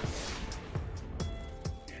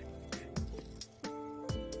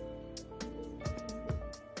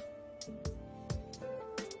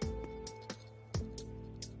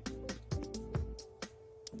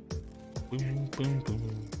 Boom, boom, boom.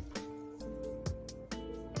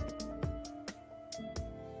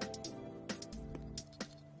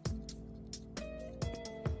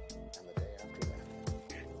 And the day after that.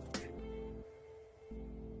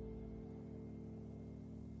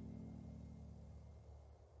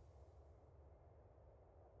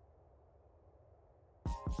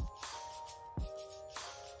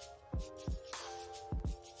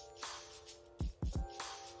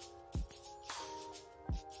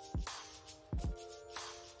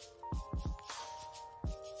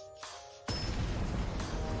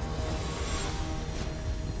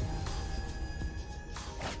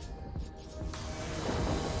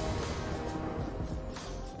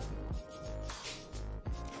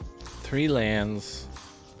 Three lands.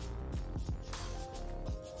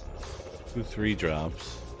 2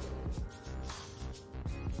 3-drops.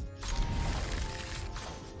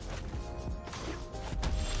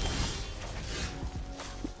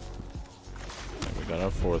 And we got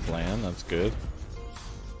our 4th land, that's good.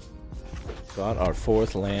 Got our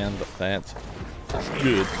 4th land, that's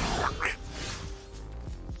good.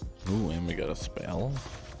 Ooh, and we got a spell.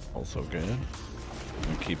 Also good.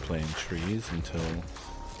 We'll keep playing trees until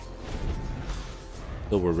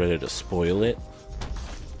we're ready to spoil it.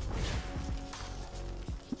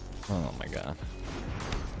 Oh my god.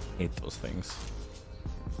 Hate those things.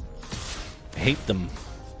 Hate them.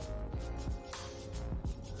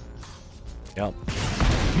 Yep.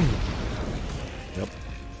 Yep.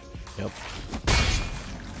 Yep.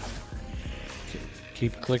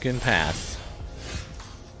 Keep clicking pass.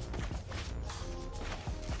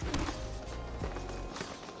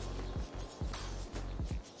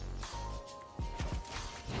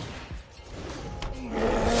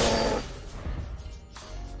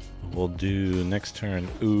 We'll do next turn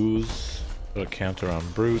ooze. Put a counter on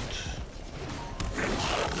brute.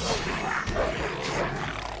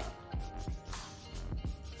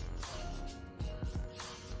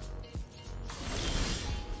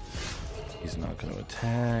 He's not going to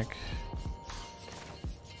attack.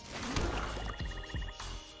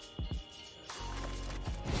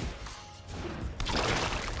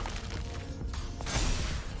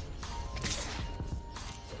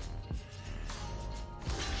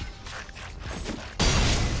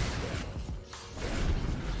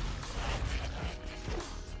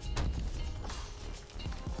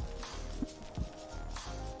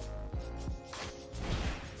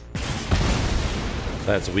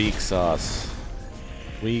 That's weak sauce.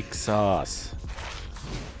 Weak sauce.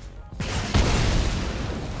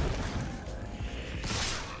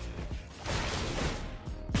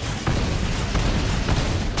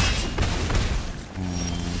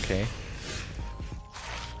 Okay.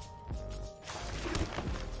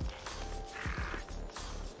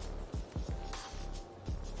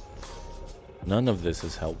 None of this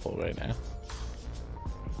is helpful right now.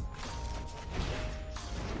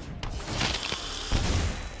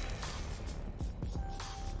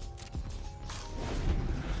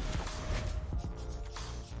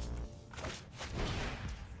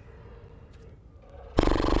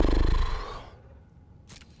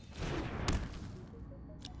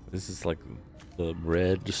 This is like the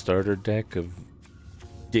red starter deck of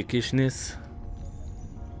dickishness.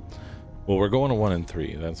 Well, we're going to 1 and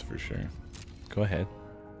 3, that's for sure. Go ahead.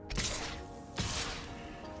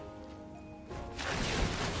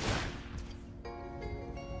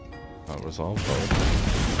 I'll resolve both.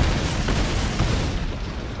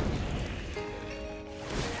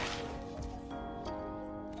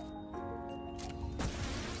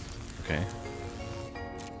 Okay.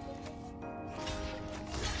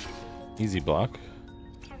 Easy block.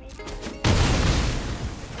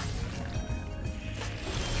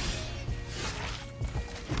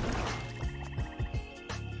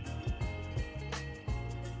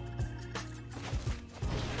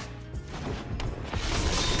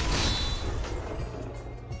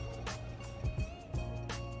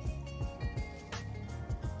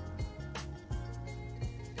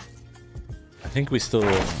 I think we still... Oh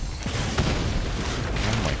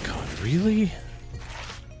my god, really?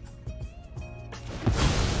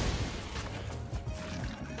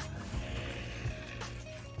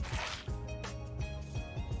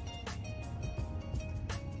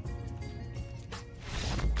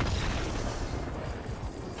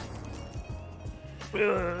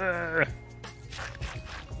 Ugh.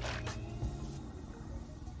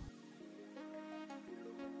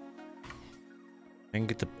 Didn't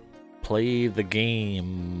get to play the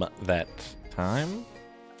game that time.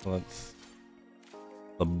 That's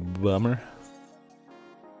a bummer.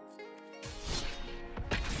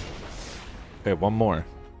 Okay, one more.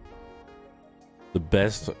 The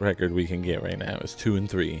best record we can get right now is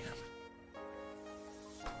 2-3.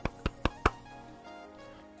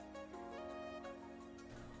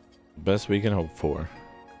 Best we can hope for.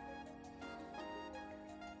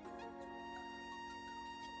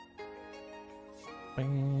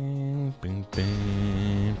 Bing, bing,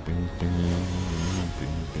 bing, bing, bing,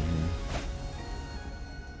 bing, bing.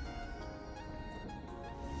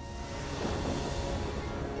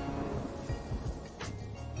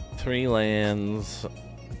 Three lands.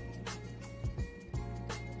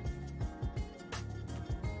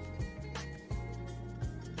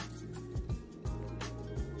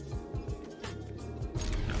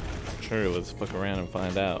 Sure, let's fuck around and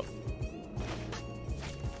find out.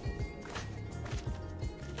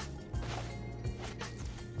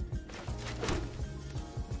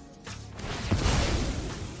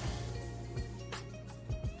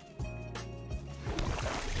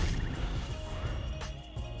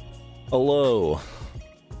 Hello.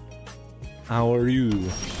 How are you?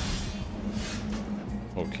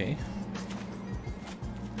 Okay.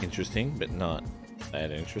 Interesting, but not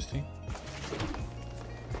that interesting.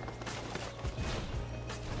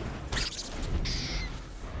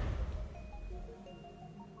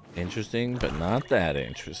 Interesting, but not that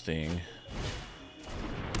interesting.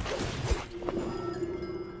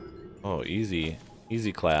 Oh, easy.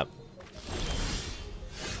 Easy clap.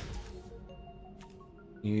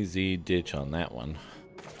 Easy ditch on that one.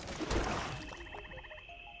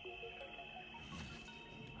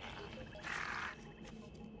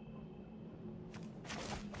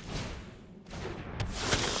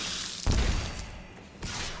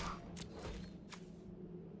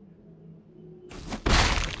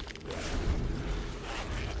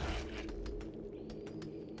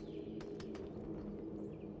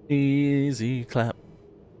 Easy clap.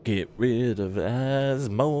 Get rid of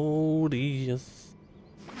Asmodeus.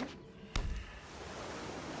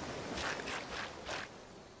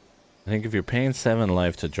 I think if you're paying 7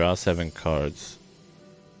 life to draw 7 cards,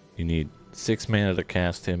 you need 6 mana to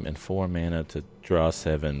cast him and 4 mana to draw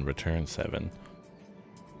 7, return 7.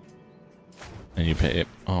 And you pay it.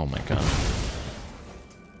 Oh my god.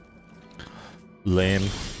 Lame.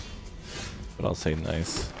 But I'll say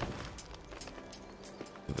nice.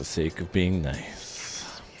 For the sake of being nice.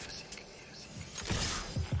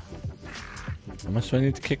 How much do I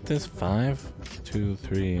need to kick this? 5? 2,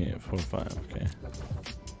 3, 4, 5. Okay.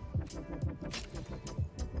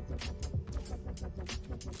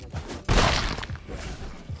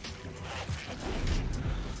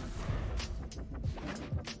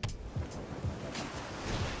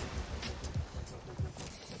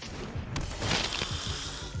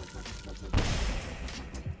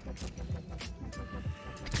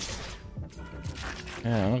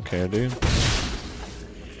 Yeah, I don't care, dude.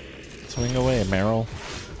 Swing away, Meryl.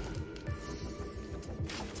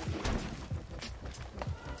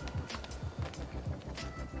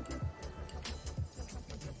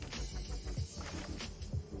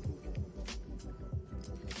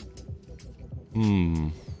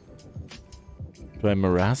 Do I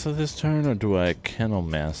Marassa this turn or do I Kennel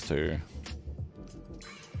Master?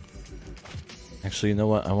 Actually, you know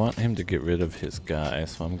what? I want him to get rid of his guy,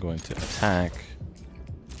 so I'm going to attack.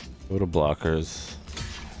 Go to blockers.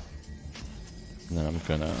 And then I'm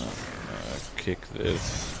gonna kick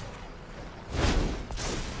this.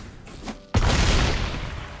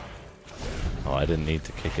 Oh, I didn't need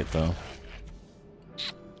to kick it though.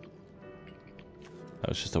 That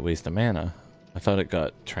was just a waste of mana. I thought it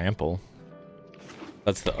got trample.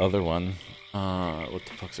 That's the other one. What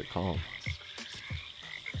the fuck's it called?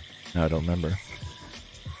 No, I don't remember.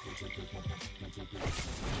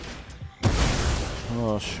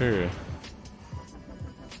 Oh, sure.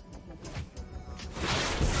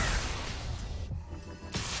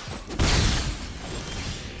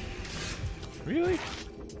 Really?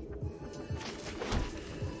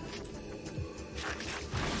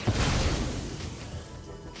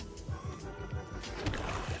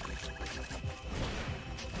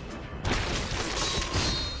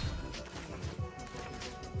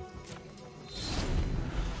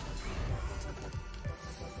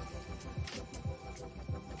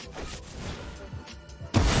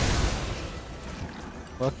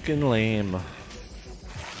 Fucking lame.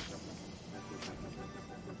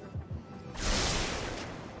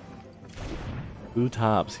 Who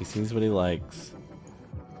tops? He sees what he likes.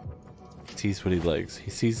 sees what he likes. He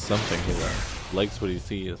sees something he likes what he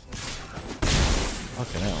sees.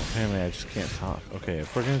 Fucking hell, apparently I just can't talk. Okay,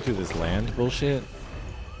 if we're gonna do this land bullshit.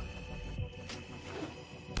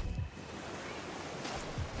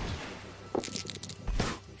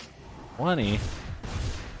 $20.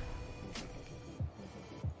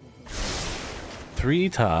 3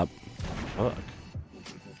 top. Fuck.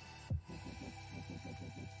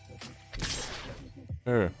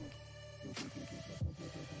 Sure.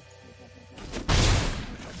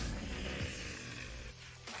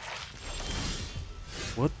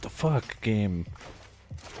 What the fuck, game?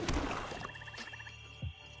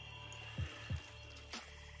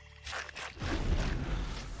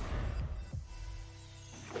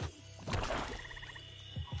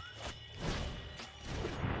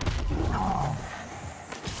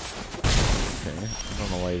 Okay, I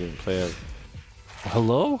don't know why you didn't play it.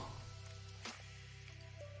 Hello?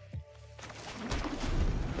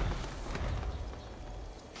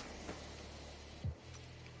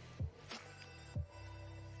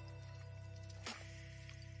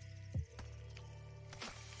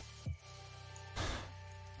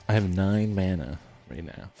 I have 9 mana right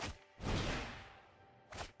now.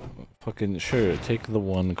 Fucking sure, take the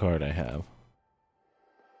 1 card I have.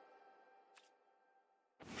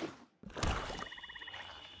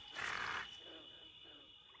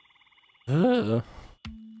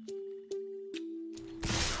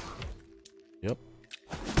 Yep.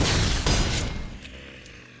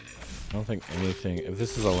 I don't think anything. If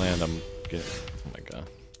this is a land, I'm getting. Oh my god.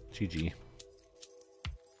 GG.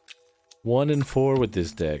 1 and 4 with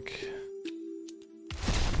this deck. It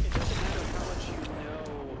doesn't matter how much you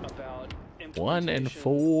know about 1 and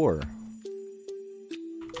 4.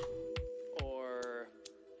 or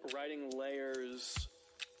writing layers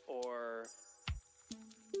or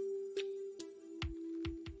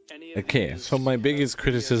any of Okay, these so my biggest video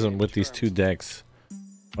criticism game with these 2 terms. decks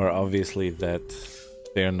are obviously that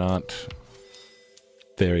they're not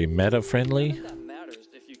very meta friendly. That matters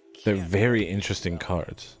if you They're can't very write interesting stuff.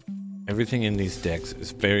 cards. Everything in these decks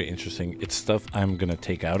is very interesting. It's stuff I'm gonna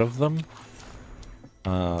take out of them.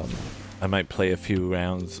 I might play a few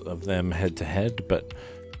rounds of them head to head, but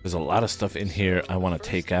there's a lot of stuff in here I want to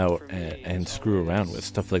take out and screw around with.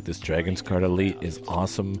 Stuff like this Dragon's Card Elite is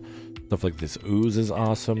awesome. Stuff like this Ooze is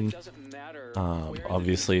awesome. It doesn't matter where the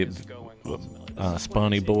Obviously, beat is going ultimately.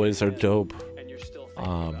 Spawny Boys are dope. And you're still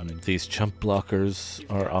thinking about it. These chump blockers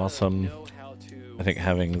are awesome. Know how to I think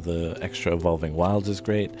having the extra Evolving Wilds is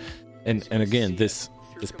great. And again, this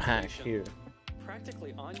pack here,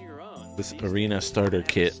 practically on your own. this arena starter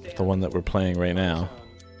kit, the one that we're playing right now,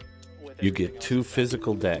 you get 2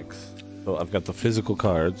 physical decks. So I've got the physical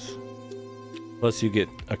cards, plus you get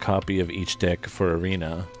a copy of each deck for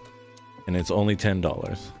arena, and it's only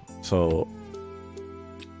 $10. So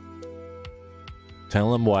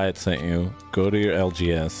tell them Wyatt sent you, go to your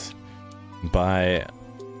LGS, buy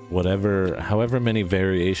however many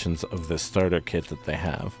variations of the starter kit that they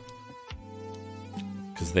have.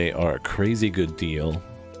 Because they are a crazy good deal.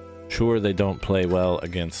 Sure, they don't play well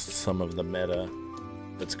against some of the meta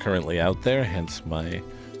that's currently out there, hence my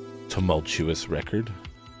tumultuous record.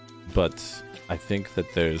 But I think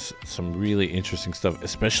that there's some really interesting stuff,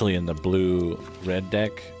 especially in the blue-red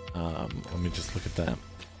deck. Let me just look at that.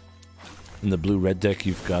 In the blue-red deck,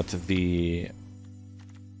 you've got the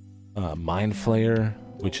Mind Flayer,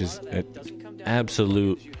 which is an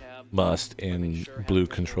absolute must in blue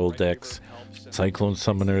control decks. Cyclone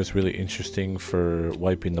Summoner is really interesting for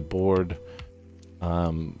wiping the board.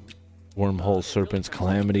 Wormhole Serpent's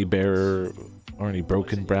Calamity Bearer, Arnie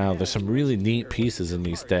Broken Brow. There's some really neat pieces in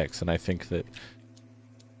these decks, and I think that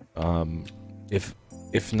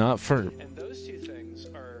if not for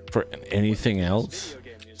anything else,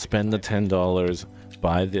 spend the $10,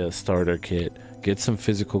 buy the starter kit, get some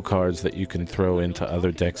physical cards that you can throw into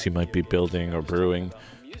other decks you might be building or brewing,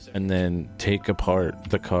 and then take apart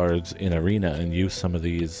the cards in arena and use some of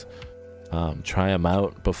these. Try them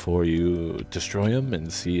out before you destroy them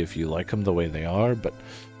and see if you like them the way they are. But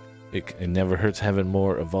it never hurts having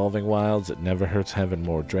more Evolving Wilds. It never hurts having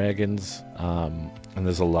more dragons. And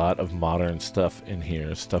there's a lot of modern stuff in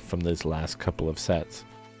here, stuff from these last couple of sets.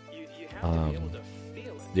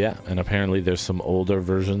 Yeah, and apparently there's some older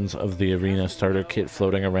versions of the arena starter kit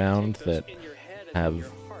floating around that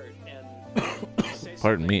have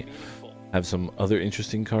pardon me, have some other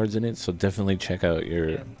interesting cards in it, so definitely check out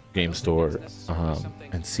your game store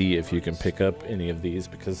and see if you can pick up any of these,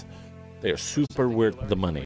 because they are super worth the money.